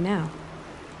talk to me now.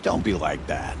 Don't be like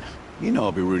that. You know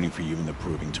I'll be rooting for you in the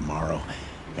proving tomorrow.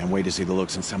 Can't wait to see the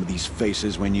looks on some of these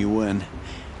faces when you win.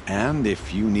 And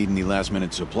if you need any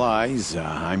last-minute supplies,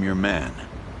 I'm your man.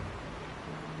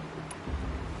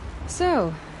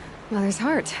 So, Mother's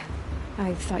Heart.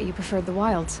 I thought you preferred the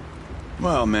wilds.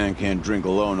 Well, man can't drink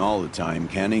alone all the time,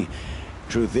 can he?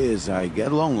 Truth is, I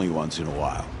get lonely once in a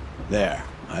while. There,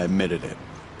 I admitted it.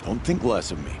 Don't think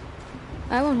less of me.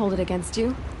 I won't hold it against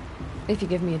you. If you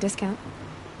give me a discount.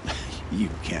 You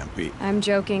can't be. I'm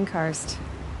joking, Karst.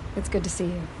 It's good to see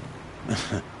you.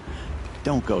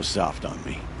 Don't go soft on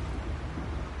me.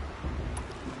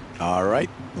 All right,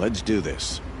 let's do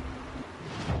this.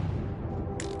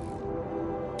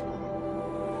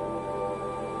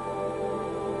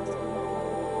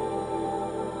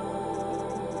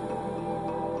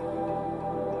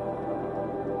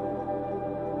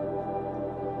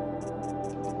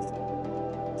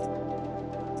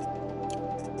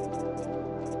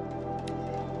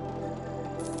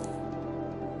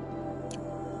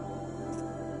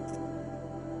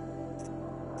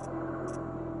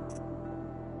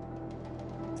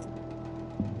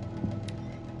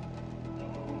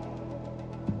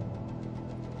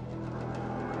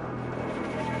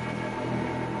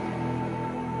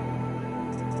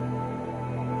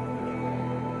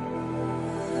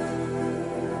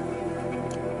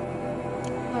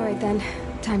 All right then,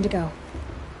 time to go.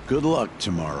 Good luck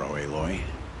tomorrow, Aloy.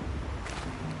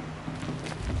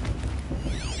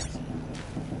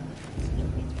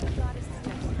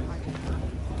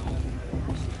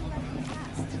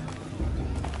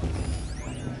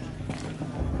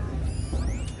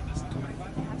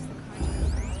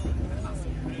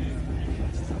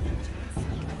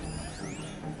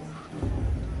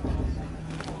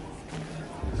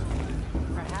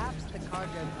 Perhaps the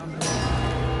cargo comes.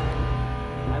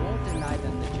 I won't deny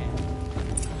them the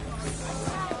chance.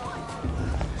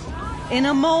 In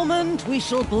a moment, we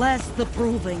shall bless the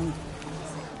proving.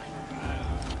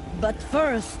 But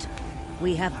first,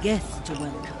 we have guests to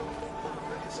welcome.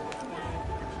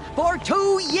 For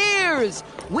 2 years,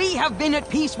 we have been at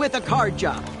peace with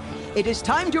Akarja. It is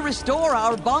time to restore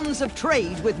our bonds of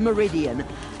trade with Meridian.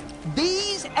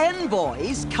 These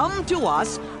envoys come to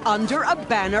us under a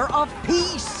banner of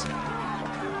peace.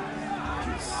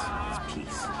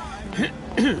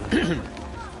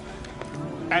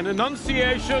 An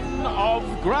enunciation of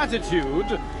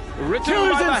gratitude written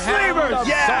Killers by the and hand slavers! of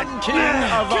Yeah! Sun King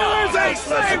of Killers and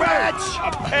slavers!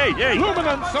 Hey, hey!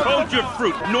 Luminance of Hold the- your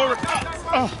fruit,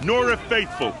 Nora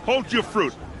Faithful. Hold your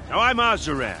fruit. Now I'm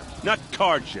Azaram, not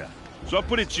Karja, so I'll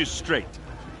put it to you straight.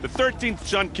 The 13th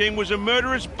Sun King was a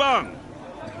murderous bung.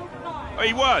 Oh,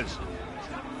 he was.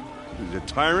 He was a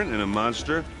tyrant and a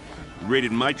monster. He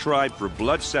raided my tribe for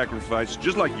blood sacrifice,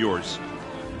 just like yours.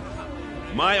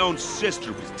 My own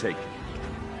sister was taken.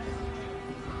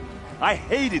 I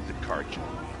hated the Karja.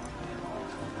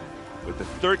 But the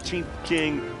 13th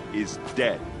king is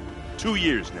dead. 2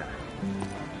 years now.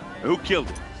 Who killed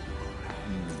him?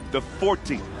 The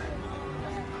 14th.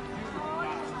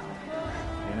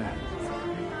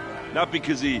 Not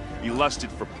because he lusted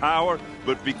for power,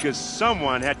 but because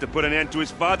someone had to put an end to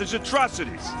his father's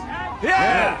atrocities.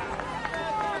 Yeah!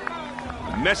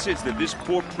 The message that this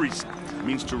poor priest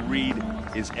means to read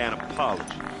is an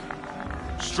apology.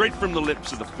 Straight from the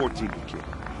lips of the 14th king.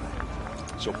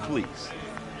 So please,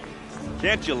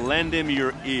 can't you lend him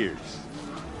your ears?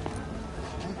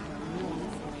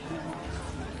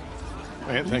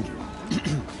 Thank you.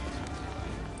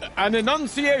 An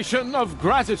enunciation of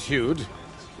gratitude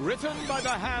written by the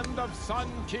hand of Sun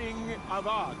King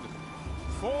Avad,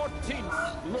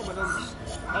 14th luminance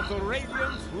of the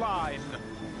Radiant Line.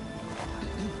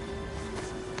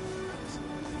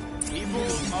 People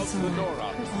of the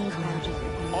Nora,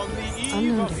 on the eve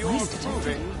Unknown of your device detected.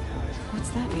 proving, What's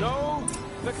that mean? know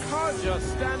the Karja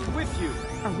stand with you.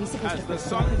 Are we supposed As to the presume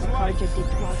sun's that the light Karja did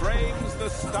to our frames the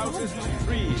stoutest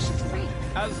trees,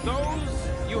 as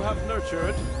those you have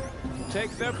nurtured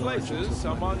take their places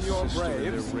among your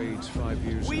braves,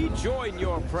 we join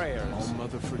your prayers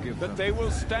that they will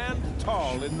stand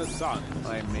tall in the sun.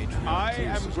 I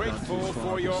am grateful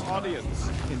for your audience,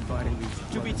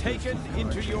 to be taken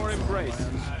into your embrace.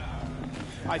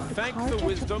 I thank the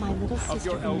wisdom of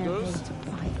your elders,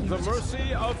 the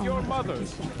mercy of your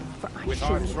mothers, with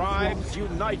our tribes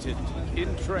united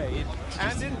in trade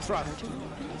and in trust.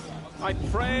 I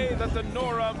pray that the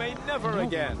Nora may never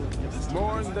again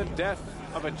mourn the death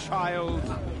of a child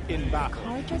in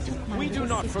battle. We do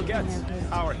not forget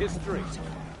our history.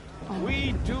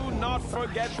 We do not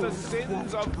forget the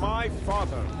sins of my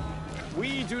father.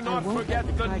 We do not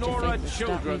forget the Nora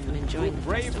children who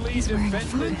bravely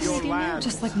defended your land.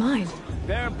 Just like mine.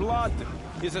 Their blood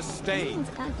is a stain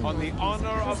on the honor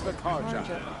of the Karja.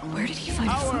 Where did he find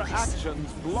Our focus?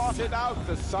 actions blotted out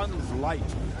the sun's light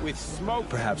with smoke.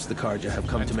 Perhaps the Karja have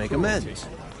come to make amends. He's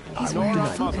I will wearing not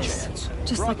a take a focus. chance.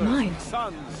 Just like Brothers, mine.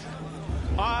 sons,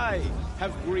 I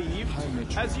have grieved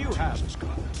as you have.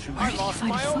 Where I did he lost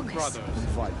find my own focus?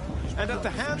 brothers. And at the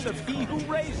hand of he who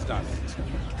raised us,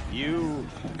 you,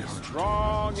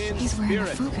 strong in He's wearing a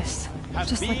spirit, focus. have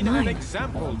Just like been an mine.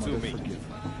 example to me.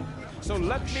 So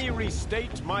let me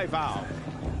restate my vow.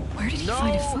 Where did he No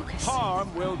find a focus?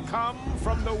 harm will come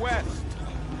from the west.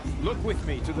 Look with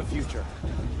me to the future,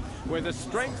 where the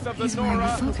strength of the He's wearing a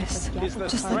Nora focus. is the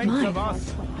Just like strength mine. of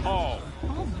us all.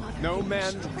 No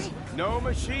men, no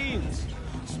machines,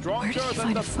 Where did stronger he than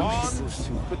find the a focus? bonds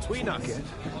between us.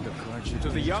 To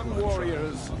the young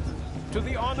warriors, to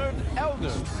the honored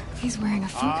elders, He's wearing a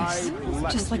focus. I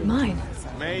bless Just like you. mine.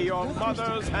 May your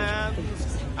mother's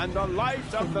hands and the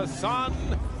light of the sun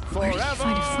Where did he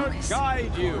find a forever focus?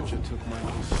 guide you.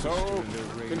 So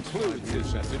concludes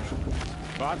his message.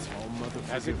 But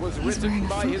as it was He's wearing written a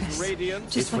by focus. his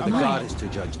radiance, Just For like the mine. goddess to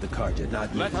judge the Karja,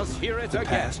 not let you. us hear it The again.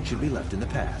 past should be left in the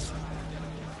past.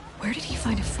 Where did he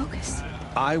find a focus?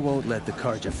 I won't let the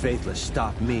Karja faithless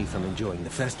stop me from enjoying the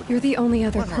festival. You're the only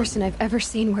other person I've ever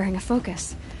seen wearing a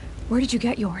focus. Where did you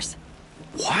get yours?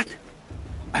 What?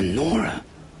 A Nora?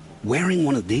 Wearing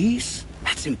one of these?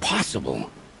 That's impossible.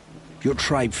 Your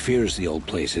tribe fears the old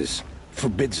places,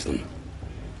 forbids them.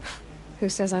 Who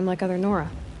says I'm like other Nora?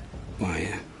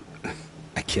 Why,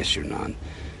 I guess you're not.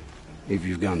 If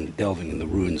you've gone delving in the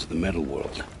ruins of the metal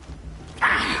world.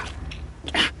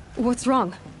 What's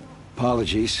wrong?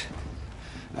 Apologies.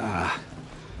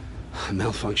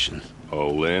 Malfunction. Oh,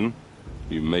 Lynn?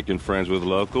 You making friends with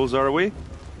locals, are we?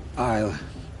 I'll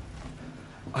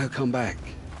come back.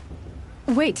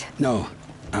 Wait. No,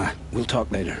 we'll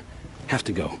talk later. Have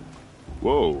to go.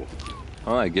 Whoa.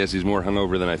 Oh, I guess he's more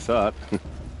hungover than I thought.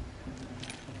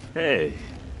 Hey,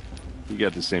 you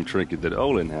got the same trinket that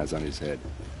Olin has on his head.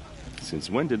 Since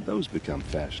when did those become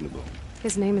fashionable?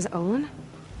 His name is Olin?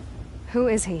 Who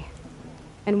is he?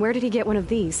 And where did he get one of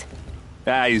these?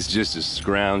 He's just a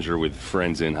scrounger with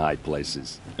friends in high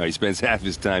places. Now, he spends half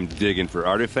his time digging for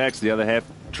artifacts, the other half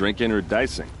drinking or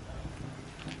dicing.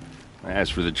 As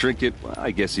for the trinket, well, I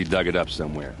guess he dug it up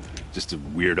somewhere. Just a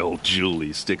weird old jewel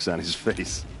he sticks on his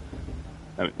face.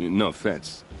 I mean, no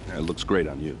offense. It looks great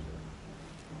on you.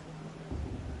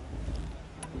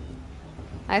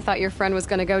 I thought your friend was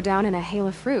gonna go down in a hail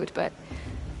of fruit, but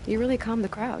you really calmed the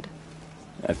crowd.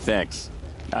 Thanks.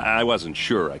 I wasn't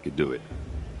sure I could do it.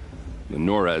 The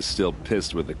Nora is still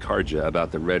pissed with the Karja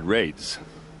about the Red Raids,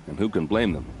 and who can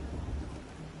blame them?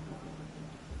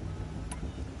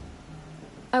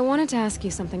 I wanted to ask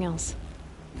you something else.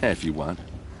 If you want.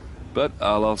 But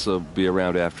I'll also be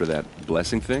around after that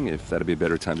blessing thing, if that'd be a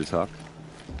better time to talk.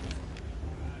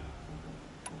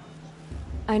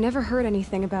 I never heard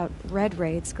anything about red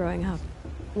raids growing up.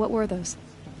 What were those?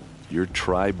 Your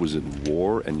tribe was in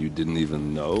war and you didn't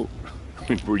even know? I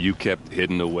mean, were you kept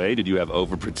hidden away? Did you have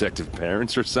overprotective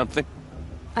parents or something?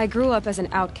 I grew up as an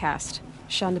outcast,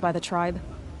 shunned by the tribe.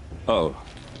 Oh.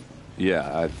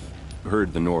 Yeah, I've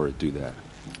heard the Nora do that.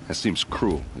 That seems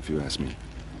cruel, if you ask me.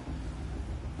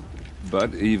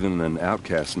 But even an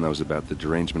outcast knows about the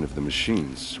derangement of the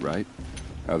machines, right?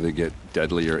 How they get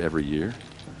deadlier every year?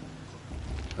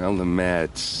 Well, the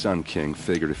mad Sun King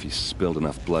figured if he spilled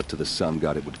enough blood to the Sun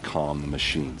God, it would calm the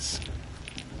machines.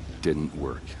 Didn't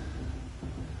work.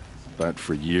 But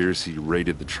for years, he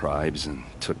raided the tribes and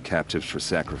took captives for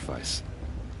sacrifice.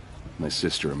 My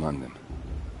sister among them.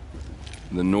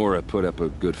 The Nora put up a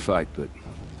good fight, but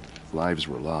lives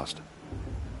were lost.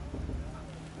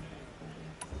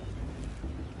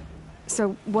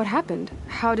 So, what happened?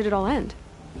 How did it all end?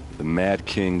 The Mad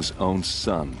King's own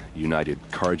son united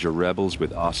Karja rebels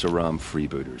with Oseram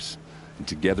freebooters. And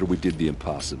together we did the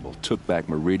impossible, took back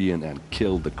Meridian and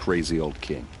killed the crazy old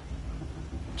king.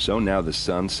 So now the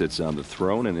son sits on the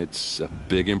throne and it's a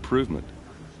big improvement.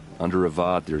 Under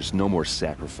Avad, there's no more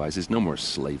sacrifices, no more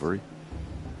slavery.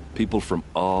 People from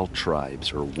all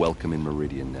tribes are welcome in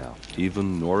Meridian now,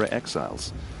 even Nora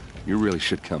exiles. You really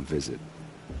should come visit.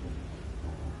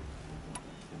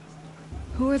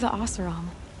 Who are the Oseram?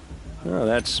 Oh,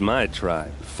 that's my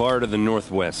tribe, far to the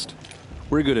northwest.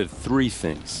 We're good at three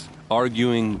things: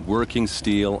 arguing, working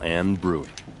steel, and brewing.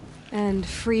 And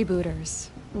freebooters.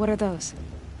 What are those?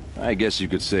 I guess you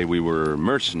could say we were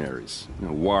mercenaries.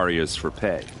 Warriors for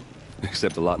pay.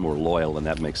 Except a lot more loyal than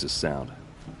that makes us sound.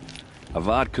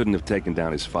 Avad couldn't have taken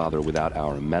down his father without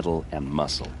our metal and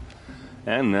muscle.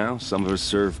 And now, some of us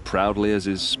serve proudly as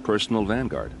his personal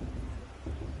vanguard.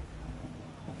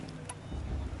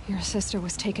 Your sister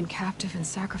was taken captive and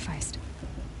sacrificed.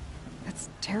 That's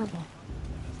terrible.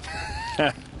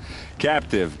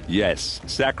 Captive, yes.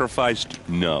 Sacrificed,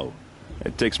 no.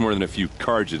 It takes more than a few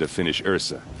Carja to finish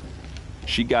Ursa.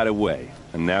 She got away,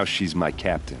 and now she's my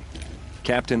captain.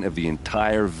 Captain of the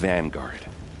entire vanguard.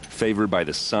 Favored by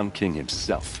the Sun King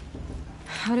himself.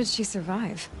 How did she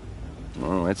survive?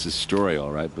 Oh, that's a story,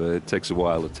 all right, but it takes a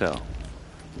while to tell.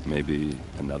 Maybe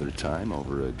another time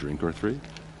over a drink or three?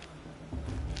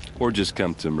 Or just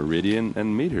come to Meridian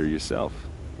and meet her yourself.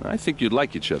 I think you'd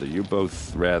like each other. You're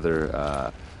both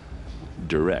rather,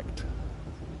 direct.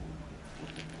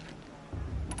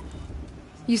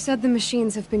 You said the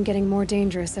machines have been getting more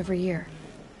dangerous every year.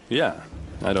 Yeah,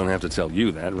 I don't have to tell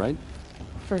you that, right?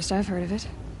 First I've heard of it.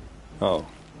 Oh,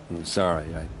 I'm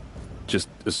sorry. I just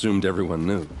assumed everyone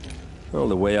knew. Well,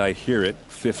 the way I hear it,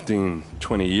 15,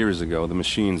 20 years ago, the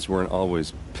machines weren't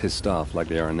always pissed off like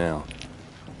they are now.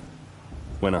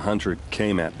 When a hunter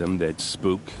came at them, they'd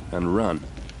spook and run.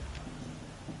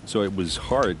 So it was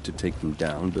hard to take them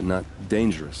down, but not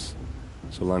dangerous,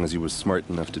 so long as he was smart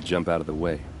enough to jump out of the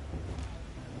way.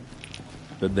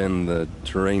 But then the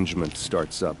derangement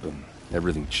starts up and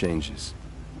everything changes.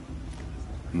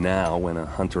 Now, when a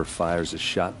hunter fires a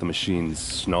shot, the machines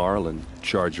snarl and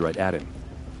charge right at him.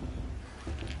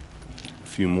 A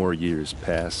few more years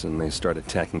pass and they start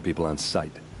attacking people on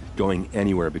sight. Going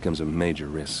anywhere becomes a major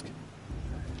risk.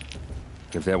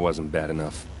 If that wasn't bad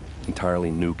enough,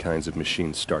 entirely new kinds of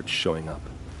machines start showing up.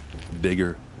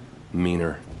 Bigger,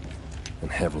 meaner,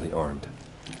 and heavily armed.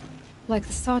 Like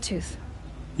the Sawtooth.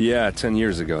 Yeah, 10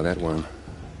 years ago, that one.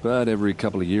 But every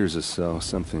couple of years or so,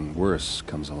 something worse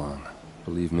comes along.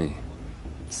 Believe me.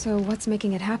 So what's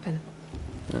making it happen?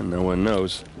 And no one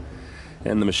knows.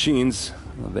 And the machines,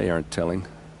 well, they aren't telling.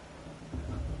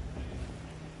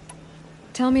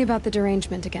 Tell me about the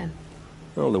derangement again.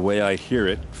 Well, the way I hear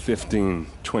it, 15,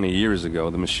 20 years ago,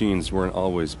 the machines weren't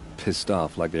always pissed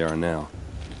off like they are now.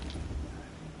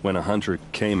 When a hunter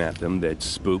came at them, they'd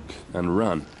spook and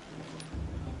run.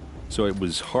 So it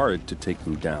was hard to take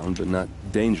them down, but not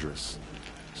dangerous,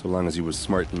 so long as he was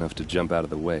smart enough to jump out of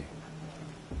the way.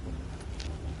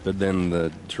 But then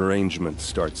the derangement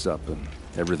starts up and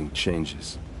everything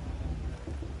changes.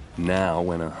 Now,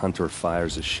 when a hunter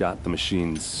fires a shot, the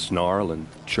machines snarl and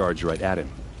charge right at him.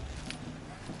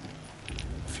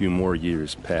 A few more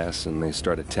years pass and they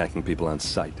start attacking people on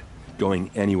sight. Going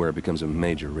anywhere becomes a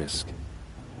major risk.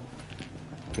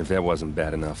 If that wasn't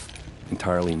bad enough,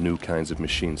 entirely new kinds of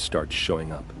machines start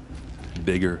showing up.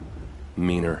 Bigger,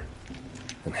 meaner,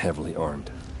 and heavily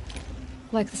armed.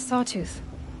 Like the Sawtooth.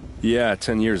 Yeah,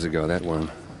 10 years ago, that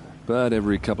one. But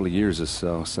every couple of years or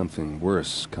so, something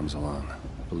worse comes along.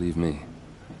 Believe me.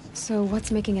 So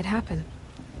what's making it happen?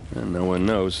 And no one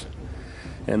knows.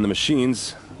 And the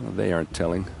machines, well, they aren't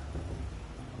telling.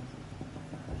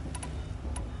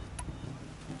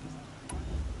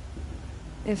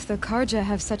 If the Carja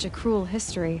have such a cruel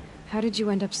history, how did you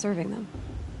end up serving them?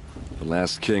 The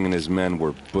last king and his men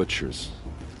were butchers.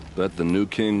 But the new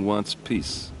king wants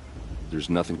peace. There's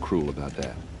nothing cruel about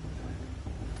that.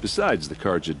 Besides, the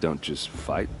Carja don't just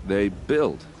fight, they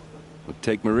build. But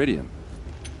take Meridian.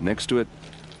 Next to it,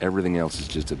 everything else is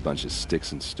just a bunch of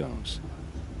sticks and stones.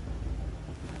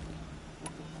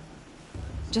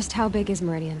 Just how big is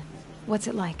Meridian? What's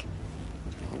it like?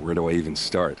 Where do I even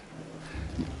start?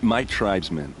 My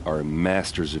tribesmen are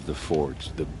masters of the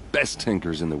forge, the best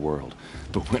tinkers in the world.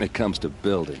 But when it comes to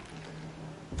building,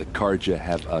 the Carja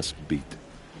have us beat.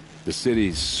 The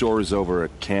city soars over a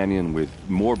canyon with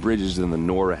more bridges than the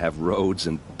Nora have roads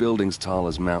and buildings tall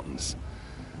as mountains.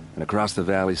 And across the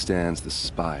valley stands the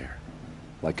spire,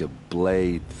 like a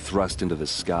blade thrust into the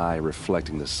sky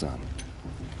reflecting the sun.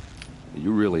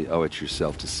 You really owe it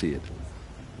yourself to see it.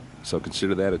 So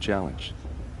consider that a challenge.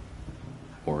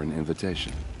 Or an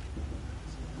invitation.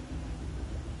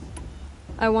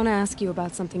 I want to ask you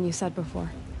about something you said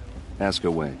before. Ask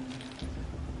away.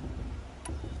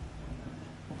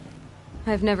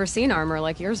 I've never seen armor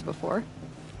like yours before.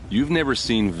 You've never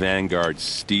seen Vanguard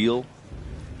steel?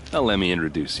 Well, let me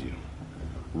introduce you.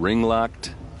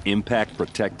 Ring-locked,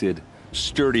 impact-protected,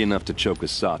 sturdy enough to choke a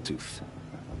sawtooth.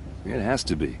 It has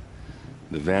to be.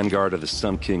 The Vanguard are the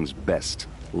Sun King's best.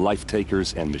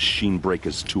 Life-takers and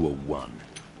machine-breakers to a one.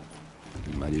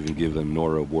 You might even give a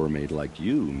Nora war maid like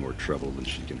you more trouble than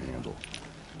she can handle.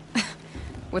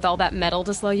 With all that metal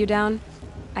to slow you down?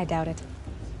 I doubt it.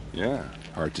 Yeah,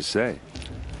 hard to say.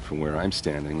 From where I'm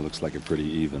standing, looks like a pretty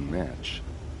even match.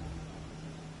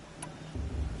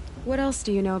 What else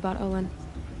do you know about Olin?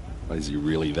 Is he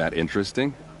really that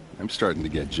interesting? I'm starting to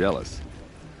get jealous.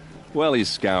 Well, he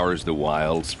scours the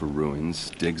wilds for ruins,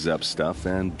 digs up stuff,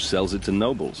 and sells it to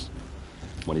nobles.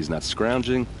 When he's not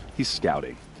scrounging, he's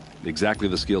scouting. Exactly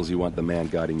the skills you want the man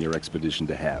guiding your expedition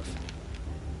to have.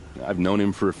 I've known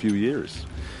him for a few years.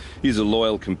 He's a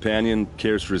loyal companion,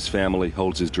 cares for his family,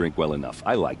 holds his drink well enough.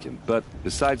 I like him, but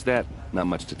besides that, not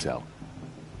much to tell.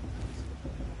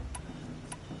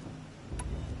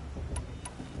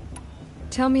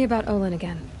 Tell me about Olin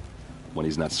again. When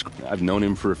he's not I've known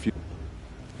him for a few...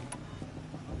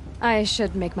 I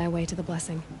should make my way to the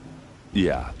blessing.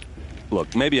 Yeah.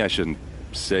 Look, maybe I shouldn't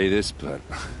say this, but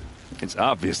it's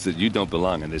obvious that you don't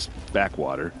belong in this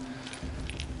backwater.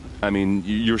 I mean,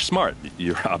 you're smart.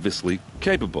 You're obviously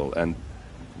capable, and...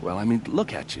 well, I mean,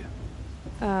 look at you.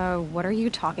 What are you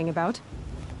talking about?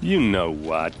 You know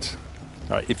what.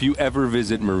 All right, if you ever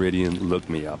visit Meridian, look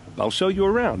me up. I'll show you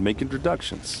around, make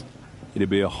introductions. It'll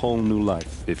be a whole new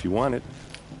life, if you want it.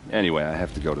 Anyway, I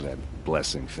have to go to that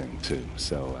blessing thing, too,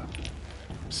 so,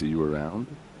 see you around,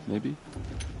 maybe?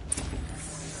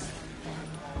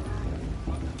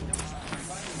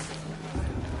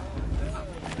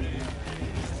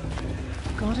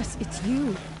 Goddess, it's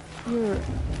you. You're,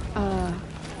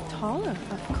 taller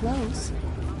up close.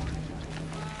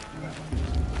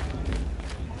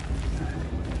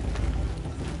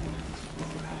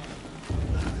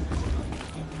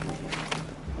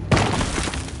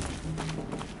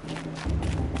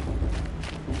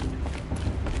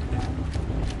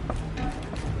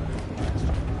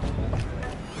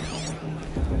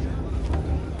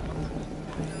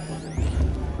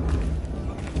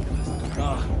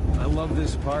 I love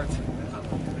this part. They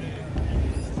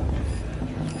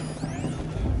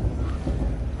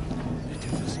do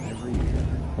this every year.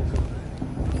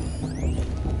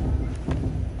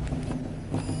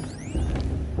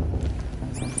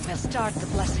 We'll start the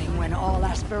blessing when all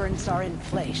aspirants are in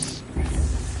place.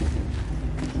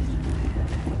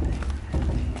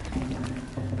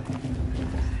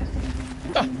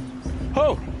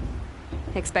 Oh!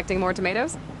 Expecting more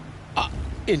tomatoes?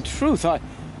 In truth,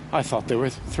 I thought they were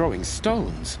throwing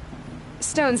stones.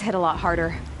 Stones hit a lot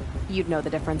harder. You'd know the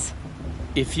difference.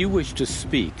 If you wish to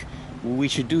speak, we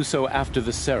should do so after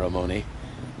the ceremony.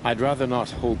 I'd rather not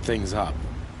hold things up,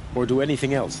 or do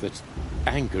anything else that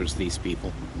angers these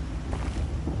people.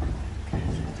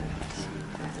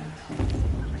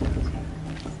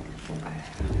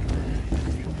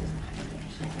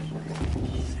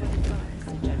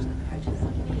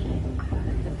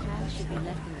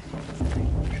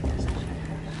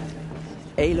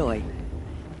 Aloy,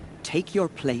 take your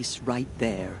place right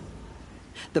there.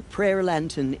 The prayer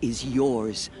lantern is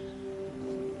yours.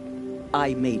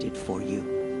 I made it for you.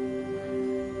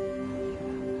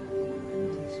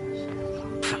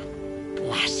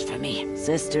 Blasphemy.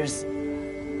 Sisters.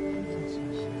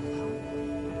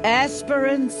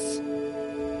 Aspirants,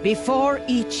 before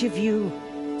each of you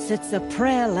sits a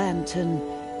prayer lantern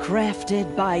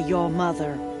crafted by your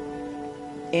mother.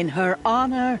 In her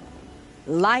honor,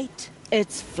 light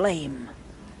its flame.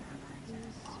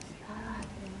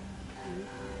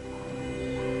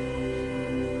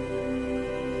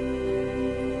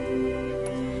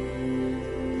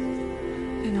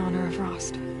 In honor of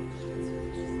Rost.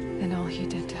 And all he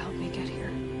did to help me get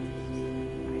here.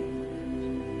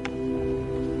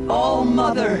 Oh,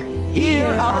 Mother, hear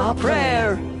our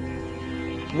prayer.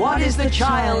 What is the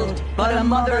child but a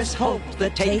mother's hope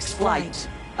that takes flight?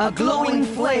 A glowing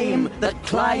flame that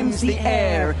climbs the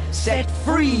air, set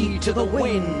free to the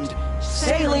wind,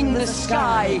 sailing the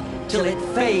sky till it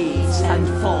fades and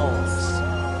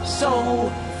falls.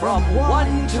 So, from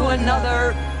one to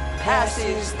another,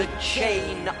 passes the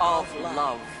chain of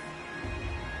love.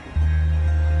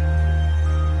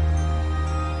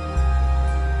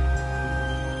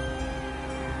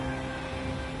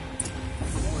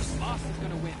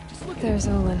 There's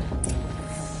Olin.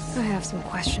 I have some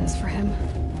questions for him.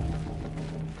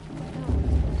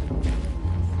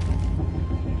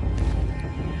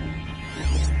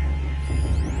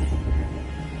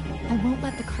 I won't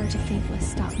let the Carja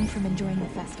Faithless stop me from enjoying the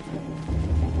festival.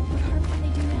 What harm can they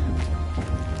do now?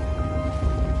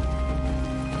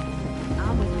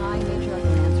 I'm with High Matriarch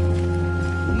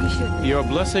Answer. You should... Your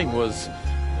blessing was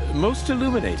most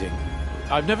illuminating.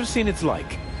 I've never seen its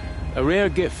like. A rare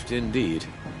gift indeed.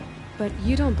 But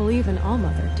you don't believe in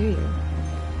Allmother, do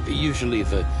you? Usually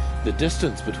the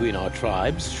distance between our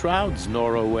tribes shrouds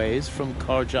Nora ways from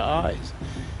Carja eyes.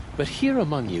 But here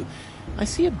among you, I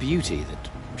see a beauty that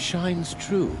shines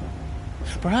true.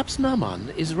 Perhaps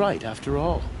Naman is right after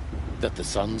all, that the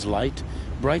sun's light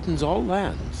brightens all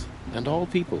lands and all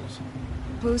peoples.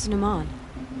 Who's Naman?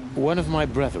 One of my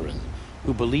brethren,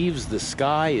 who believes the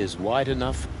sky is wide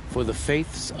enough for the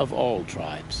faiths of all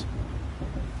tribes.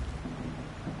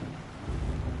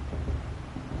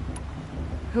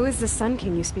 Who is the Sun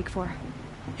King you speak for?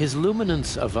 His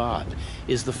Luminance Avad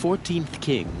is the 14th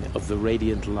king of the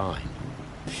Radiant Line.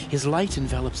 His light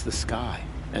envelops the sky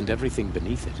and everything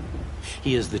beneath it.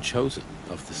 He is the chosen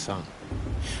of the sun.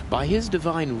 By his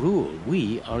divine rule,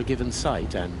 we are given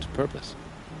sight and purpose.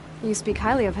 You speak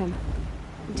highly of him.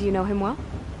 Do you know him well?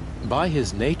 By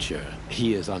his nature,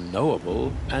 he is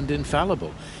unknowable and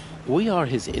infallible. We are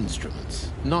his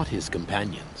instruments, not his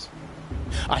companions.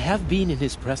 I have been in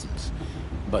his presence,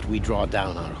 but we draw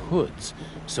down our hoods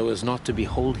so as not to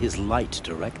behold his light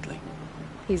directly.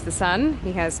 He's the sun,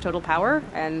 he has total power,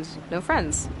 and no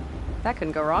friends. That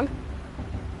couldn't go wrong.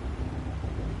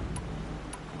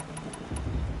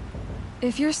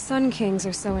 If your Sun Kings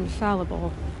are so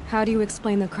infallible, how do you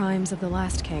explain the crimes of the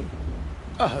last king?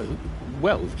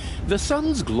 Well, the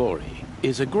sun's glory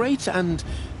is a great and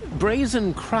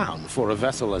brazen crown for a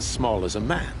vessel as small as a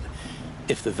man.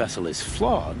 If the vessel is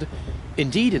flawed,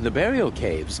 indeed in the burial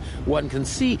caves, one can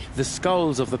see the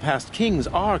skulls of the past kings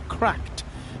are cracked,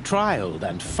 trialed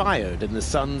and fired in the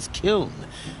sun's kiln.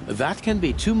 That can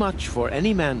be too much for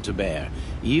any man to bear,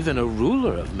 even a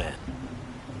ruler of men.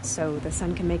 So the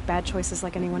sun can make bad choices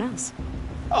like anyone else?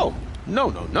 Oh,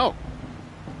 no.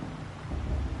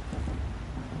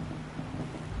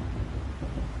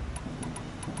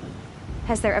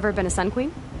 Has there ever been a Sun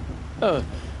Queen?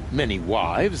 Many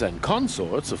wives and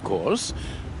consorts, of course.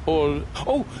 Or,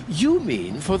 oh, you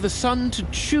mean for the sun to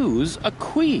choose a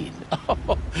queen?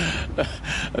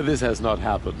 This has not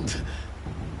happened.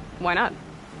 Why not?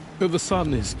 The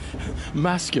sun is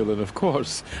masculine, of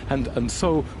course, and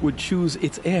so would choose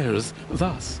its heirs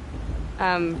thus.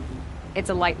 It's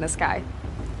a light in the sky.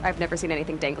 I've never seen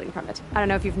anything dangling from it. I don't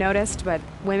know if you've noticed, but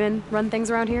women run things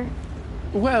around here.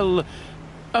 Well,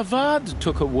 Avad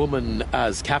took a woman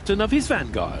as captain of his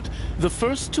vanguard, the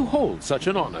first to hold such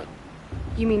an honor.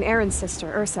 You mean Aaron's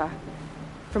sister, Ursa.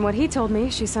 From what he told me,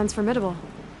 she sounds formidable.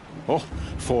 Oh,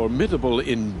 formidable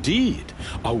indeed.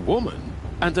 A woman,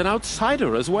 and an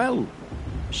outsider as well.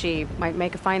 She might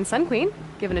make a fine Sun Queen,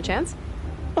 given a chance.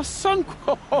 A Sun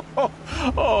Queen?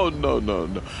 Oh,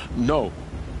 no.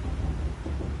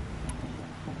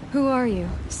 Who are you,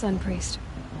 Sun Priest?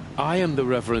 I am the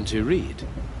Reverend Irid.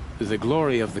 The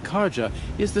glory of the Karja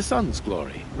is the sun's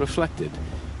glory, reflected.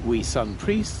 We Sun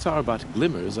Priests are but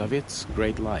glimmers of its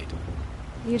great light.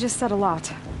 You just said a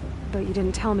lot, but you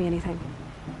didn't tell me anything.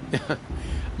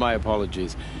 My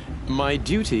apologies. My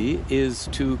duty is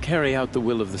to carry out the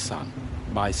will of the sun,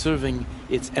 by serving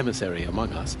its emissary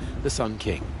among us, the Sun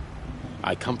King.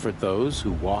 I comfort those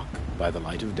who walk by the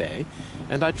light of day,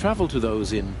 and I travel to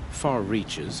those in far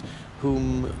reaches,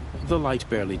 whom the light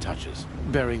barely touches,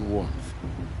 bearing warmth.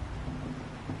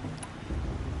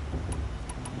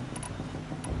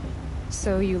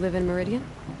 So you live in Meridian?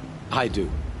 I do.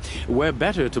 Where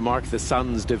better to mark the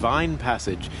sun's divine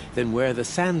passage than where the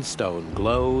sandstone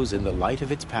glows in the light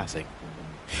of its passing.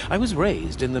 I was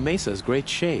raised in the mesa's great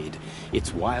shade,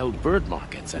 its wild bird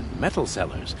markets and metal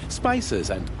cellars,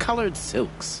 spices and colored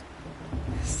silks.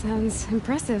 Sounds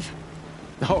impressive.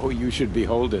 Oh, you should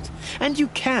behold it. And you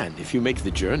can if you make the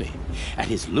journey. At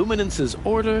his Luminance's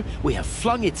order, we have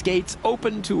flung its gates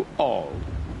open to all.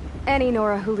 Any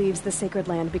Nora who leaves the sacred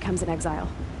land becomes an exile.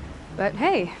 But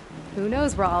hey, who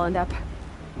knows where I'll end up.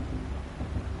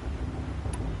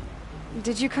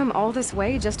 Did you come all this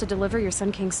way just to deliver your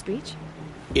Sun King's speech?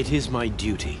 It is my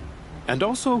duty, and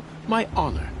also my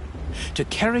honor, to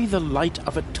carry the light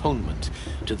of atonement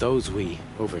to those we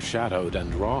overshadowed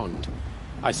and wronged.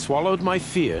 I swallowed my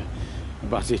fear,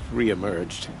 but it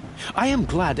re-emerged. I am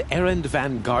glad Erend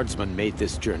Van Guardsman made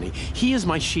this journey. He is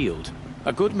my shield,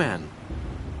 a good man.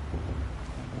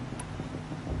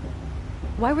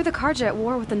 Why were the Karja at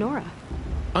war with the Nora?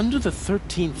 Under the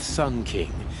 13th Sun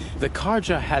King, the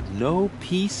Karja had no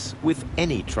peace with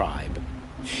any tribe.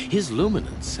 His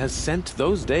luminance has sent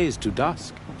those days to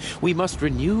dusk. We must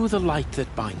renew the light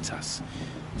that binds us,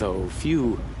 though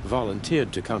few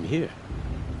volunteered to come here.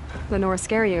 The Nora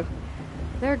scare you.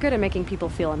 They're good at making people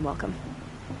feel unwelcome.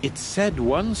 It's said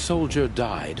one soldier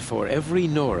died for every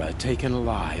Nora taken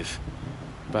alive.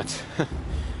 But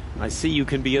I see you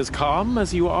can be as calm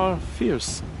as you are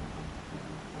fierce.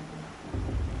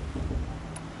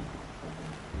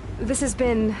 This has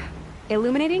been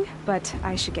illuminating, but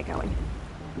I should get going.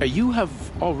 You have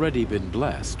already been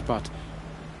blessed, but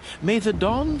May the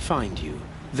dawn find you,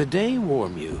 the day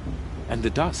warm you, and the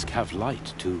dusk have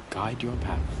light to guide your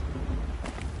path.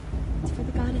 It's for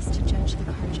the goddess to judge the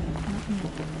Karja, not me.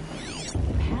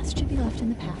 The past should be left in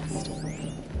the past.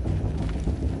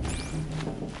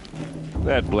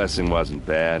 That blessing wasn't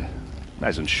bad.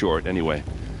 Nice and short, anyway.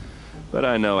 But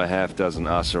I know a half-dozen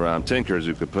Oseram tinkers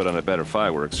who could put on a better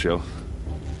fireworks show.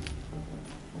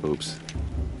 Oops.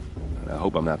 I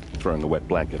hope I'm not throwing a wet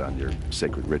blanket on your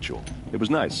sacred ritual. It was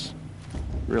nice.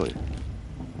 Really.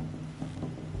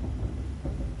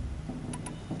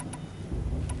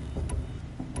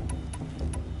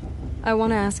 I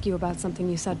want to ask you about something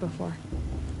you said before.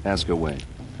 Ask away.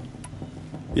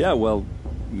 Yeah, well,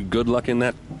 good luck in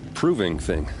that proving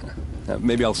thing.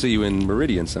 Maybe I'll see you in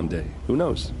Meridian someday. Who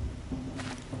knows?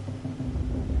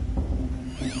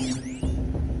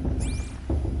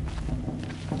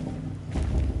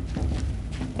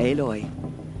 Aloy,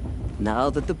 now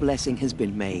that the blessing has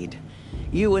been made,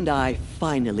 you and I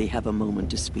finally have a moment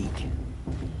to speak.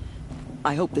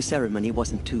 I hope the ceremony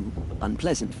wasn't too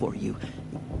unpleasant for you,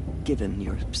 given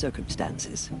your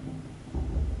circumstances.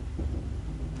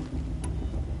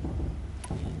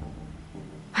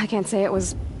 I can't say it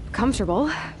was comfortable,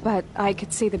 but I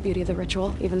could see the beauty of the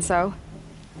ritual, even so.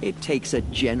 It takes a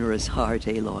generous heart,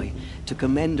 Aloy, to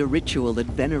commend a ritual that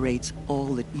venerates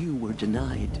all that you were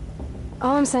denied.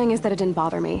 All I'm saying is that it didn't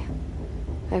bother me.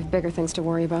 I have bigger things to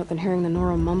worry about than hearing the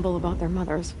Nora mumble about their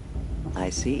mothers. I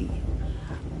see.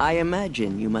 I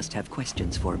imagine you must have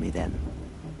questions for me, then.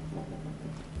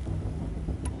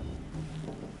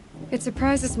 It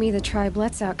surprises me the tribe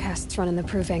lets outcasts run in the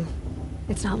proving.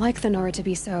 It's not like the Nora to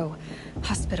be so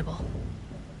hospitable.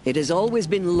 It has always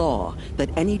been law that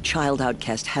any child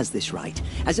outcast has this right,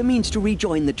 as a means to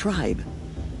rejoin the tribe.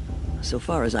 So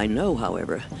far as I know,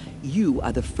 however, you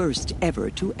are the first ever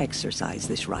to exercise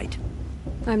this right.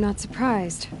 I'm not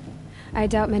surprised. I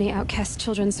doubt many outcast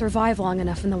children survive long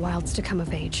enough in the wilds to come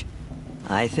of age.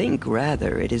 I think,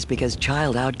 rather, it is because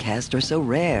child outcasts are so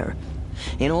rare.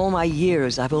 In all my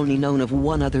years, I've only known of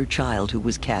one other child who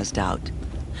was cast out.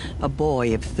 A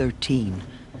boy of 13,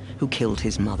 who killed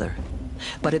his mother.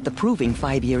 But at the proving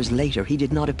 5 years later, he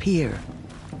did not appear.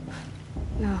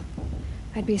 No.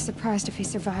 I'd be surprised if he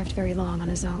survived very long on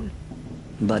his own.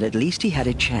 But at least he had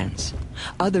a chance.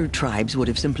 Other tribes would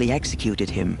have simply executed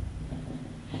him.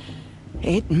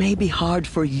 It may be hard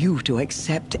for you to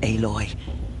accept, Aloy,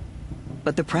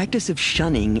 but the practice of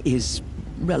shunning is,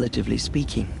 relatively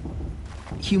speaking,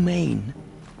 humane.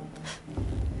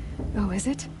 Oh, is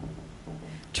it?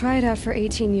 Try it out for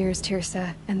 18 years,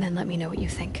 Tirsa, and then let me know what you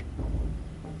think.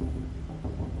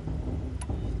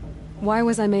 Why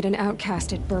was I made an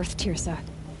outcast at birth, Tirsa?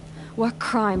 What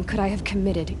crime could I have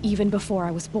committed even before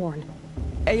I was born?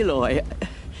 Aloy,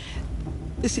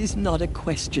 this is not a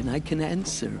question I can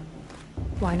answer.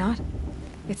 Why not?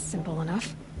 It's simple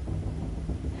enough.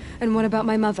 And what about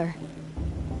my mother?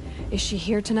 Is she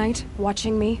here tonight,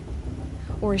 watching me?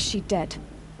 Or is she dead?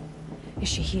 Is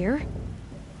she here?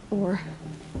 Or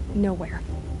nowhere?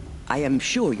 I am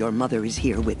sure your mother is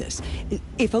here with us,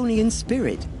 if only in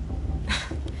spirit.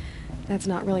 That's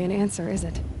not really an answer, is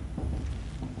it?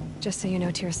 Just so you know,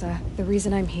 Tirsa, the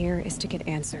reason I'm here is to get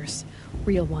answers.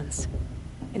 Real ones.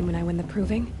 And when I win the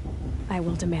proving, I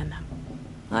will demand them.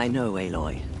 I know,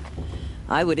 Aloy.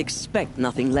 I would expect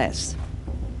nothing less.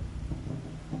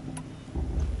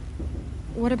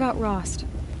 What about Rost?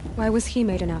 Why was he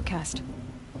made an outcast?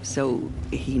 So,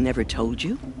 he never told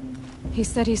you? He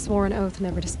said he swore an oath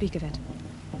never to speak of it.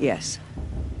 Yes.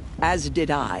 As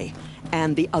did I,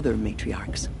 and the other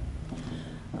matriarchs.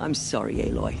 I'm sorry,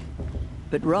 Aloy,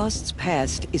 but Rost's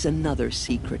past is another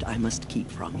secret I must keep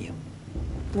from you.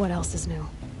 What else is new?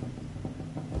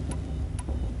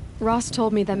 Rost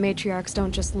told me that matriarchs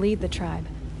don't just lead the tribe.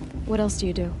 What else do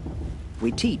you do?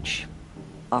 We teach,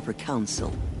 offer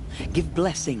counsel, give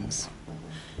blessings.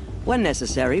 When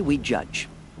necessary, we judge.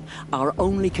 Our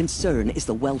only concern is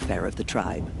the welfare of the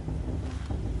tribe.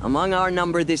 Among our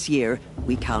number this year,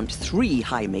 we count 3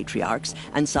 high matriarchs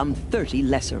and some 30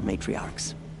 lesser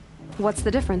matriarchs. What's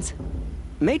the difference?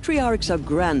 Matriarchs are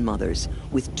grandmothers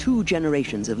with 2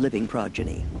 generations of living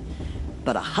progeny.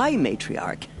 But a high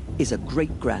matriarch is a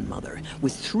great-grandmother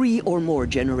with 3 or more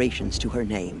generations to her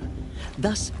name.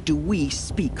 Thus do we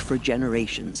speak for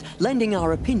generations, lending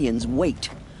our opinions weight.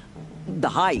 The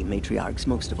high matriarchs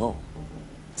most of all.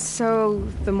 So,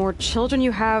 the more children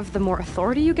you have, the more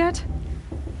authority you get?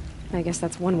 I guess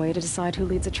that's one way to decide who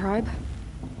leads a tribe.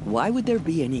 Why would there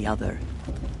be any other?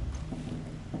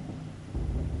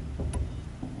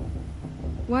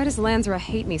 Why does Lansra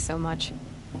hate me so much?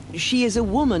 She is a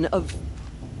woman of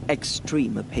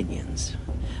extreme opinions.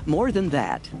 More than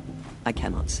that, I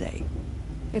cannot say.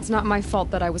 It's not my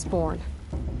fault that I was born,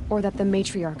 or that the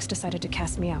matriarchs decided to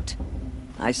cast me out.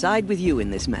 I side with you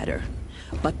in this matter,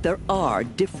 but there are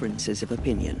differences of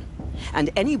opinion, and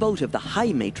any vote of the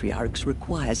High Matriarchs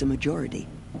requires a majority.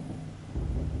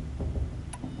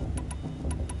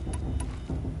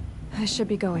 I should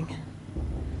be going.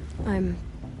 I'm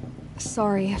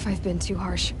sorry if I've been too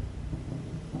harsh.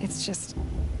 It's just...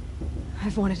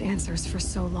 I've wanted answers for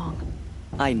so long.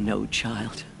 I know,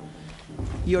 child.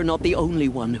 You're not the only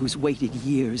one who's waited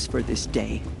years for this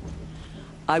day.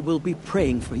 I will be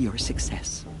praying for your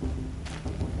success.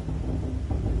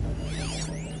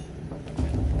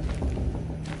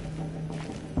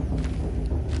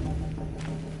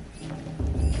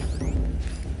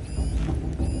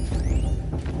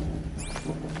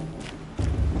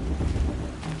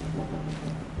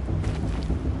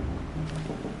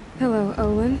 Hello,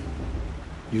 Olin.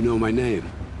 You know my name?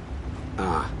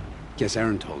 Ah, guess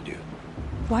Aaron told you.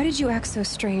 Why did you act so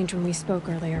strange when we spoke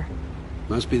earlier?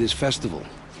 Must be this festival.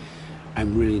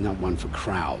 I'm really not one for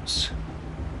crowds.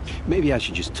 Maybe I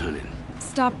should just turn in.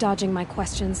 Stop dodging my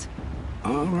questions.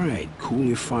 All right, cool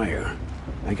your fire.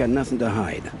 I got nothing to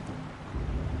hide.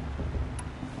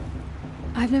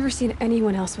 I've never seen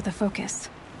anyone else with a focus.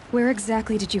 Where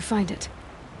exactly did you find it?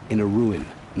 In a ruin,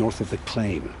 north of the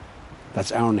Claim.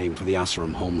 That's our name for the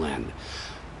Oseram homeland.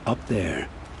 Up there,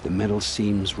 the metal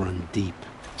seams run deep.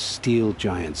 Steel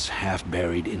giants half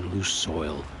buried in loose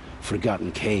soil.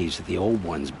 Forgotten caves that the old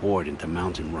ones bored into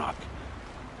mountain rock.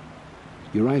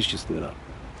 Your eyes just lit up.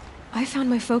 I found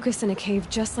my focus in a cave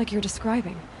just like you're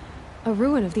describing. A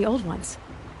ruin of the old ones.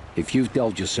 If you've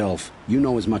delved yourself, you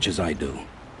know as much as I do.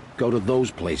 Go to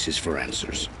those places for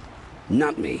answers.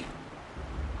 Not me.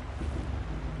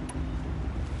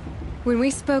 When we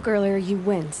spoke earlier, you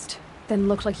winced, then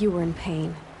looked like you were in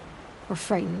pain. Or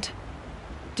frightened.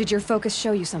 Did your focus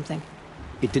show you something?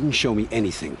 It didn't show me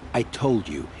anything. I told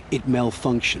you. It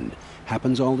malfunctioned.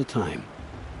 Happens all the time.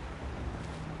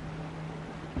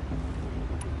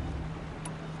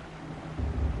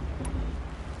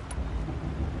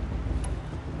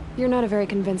 You're not a very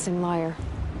convincing liar.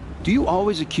 Do you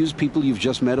always accuse people you've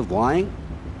just met of lying?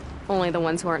 Only the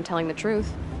ones who aren't telling the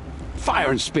truth.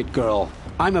 Fire and spit, girl.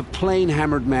 I'm a plain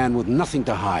hammered man with nothing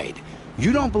to hide.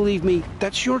 You don't believe me,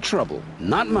 that's your trouble,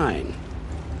 not mine.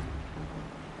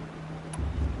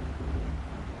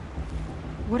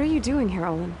 What are you doing here,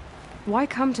 Olin? Why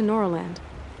come to Norland?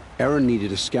 Aaron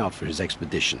needed a scout for his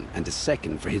expedition, and a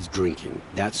second for his drinking,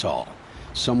 that's all.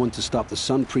 Someone to stop the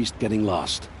Sun Priest getting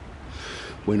lost.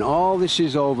 When all this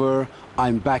is over,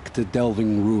 I'm back to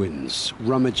delving ruins,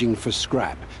 rummaging for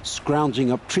scrap,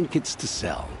 scrounging up trinkets to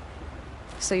sell.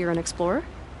 So you're an explorer?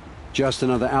 Just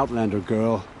another Outlander,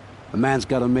 girl. A man's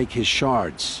gotta make his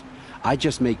shards. I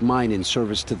just make mine in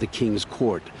service to the King's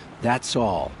court, that's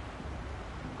all.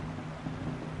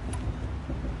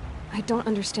 I don't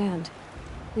understand.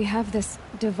 We have this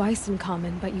device in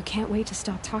common, but you can't wait to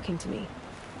stop talking to me.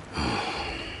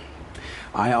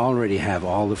 I already have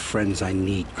all the friends I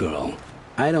need, girl.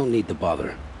 I don't need the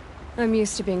bother. I'm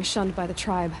used to being shunned by the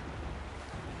tribe.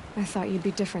 I thought you'd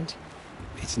be different.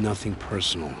 It's nothing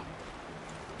personal.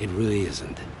 It really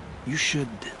isn't. You should...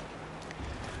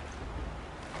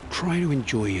 try to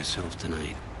enjoy yourself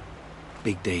tonight.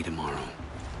 Big day tomorrow.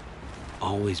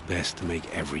 Always best to make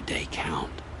every day count.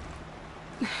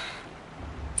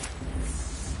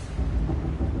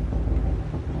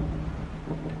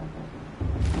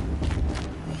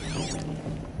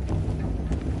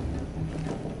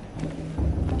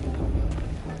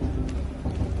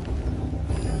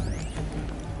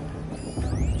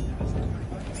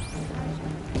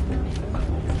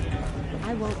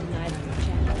 I won't deny them a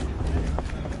chance.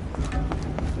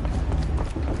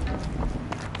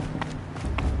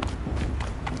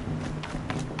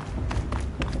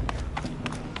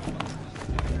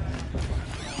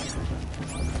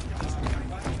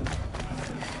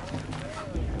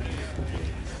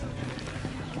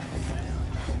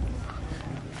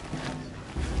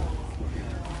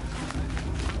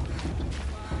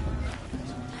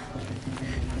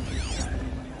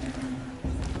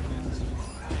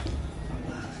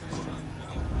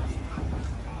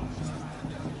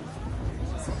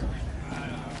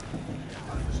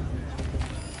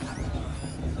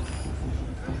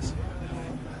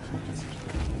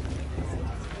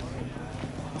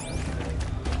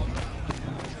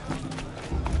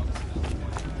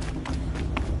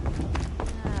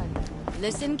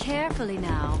 Listen carefully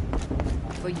now,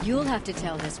 for you'll have to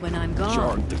tell this when I'm gone.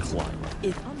 Jarg the Climber.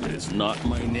 It is not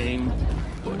my name,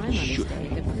 but it should be.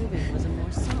 The proving was a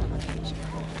more solemn occasion.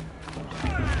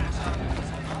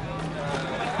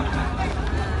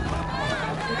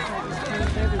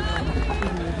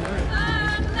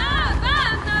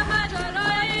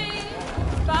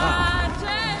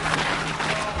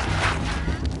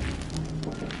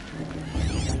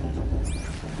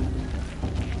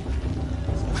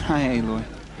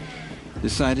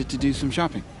 decided to do some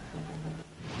shopping.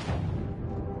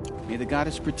 May the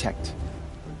goddess protect.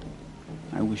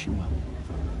 I wish you well.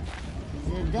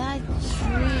 Did that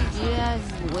tree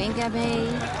just wink at me?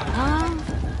 Huh?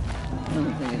 I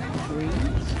don't think it's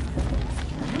trees.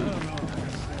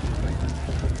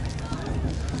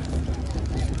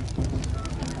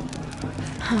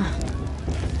 Huh.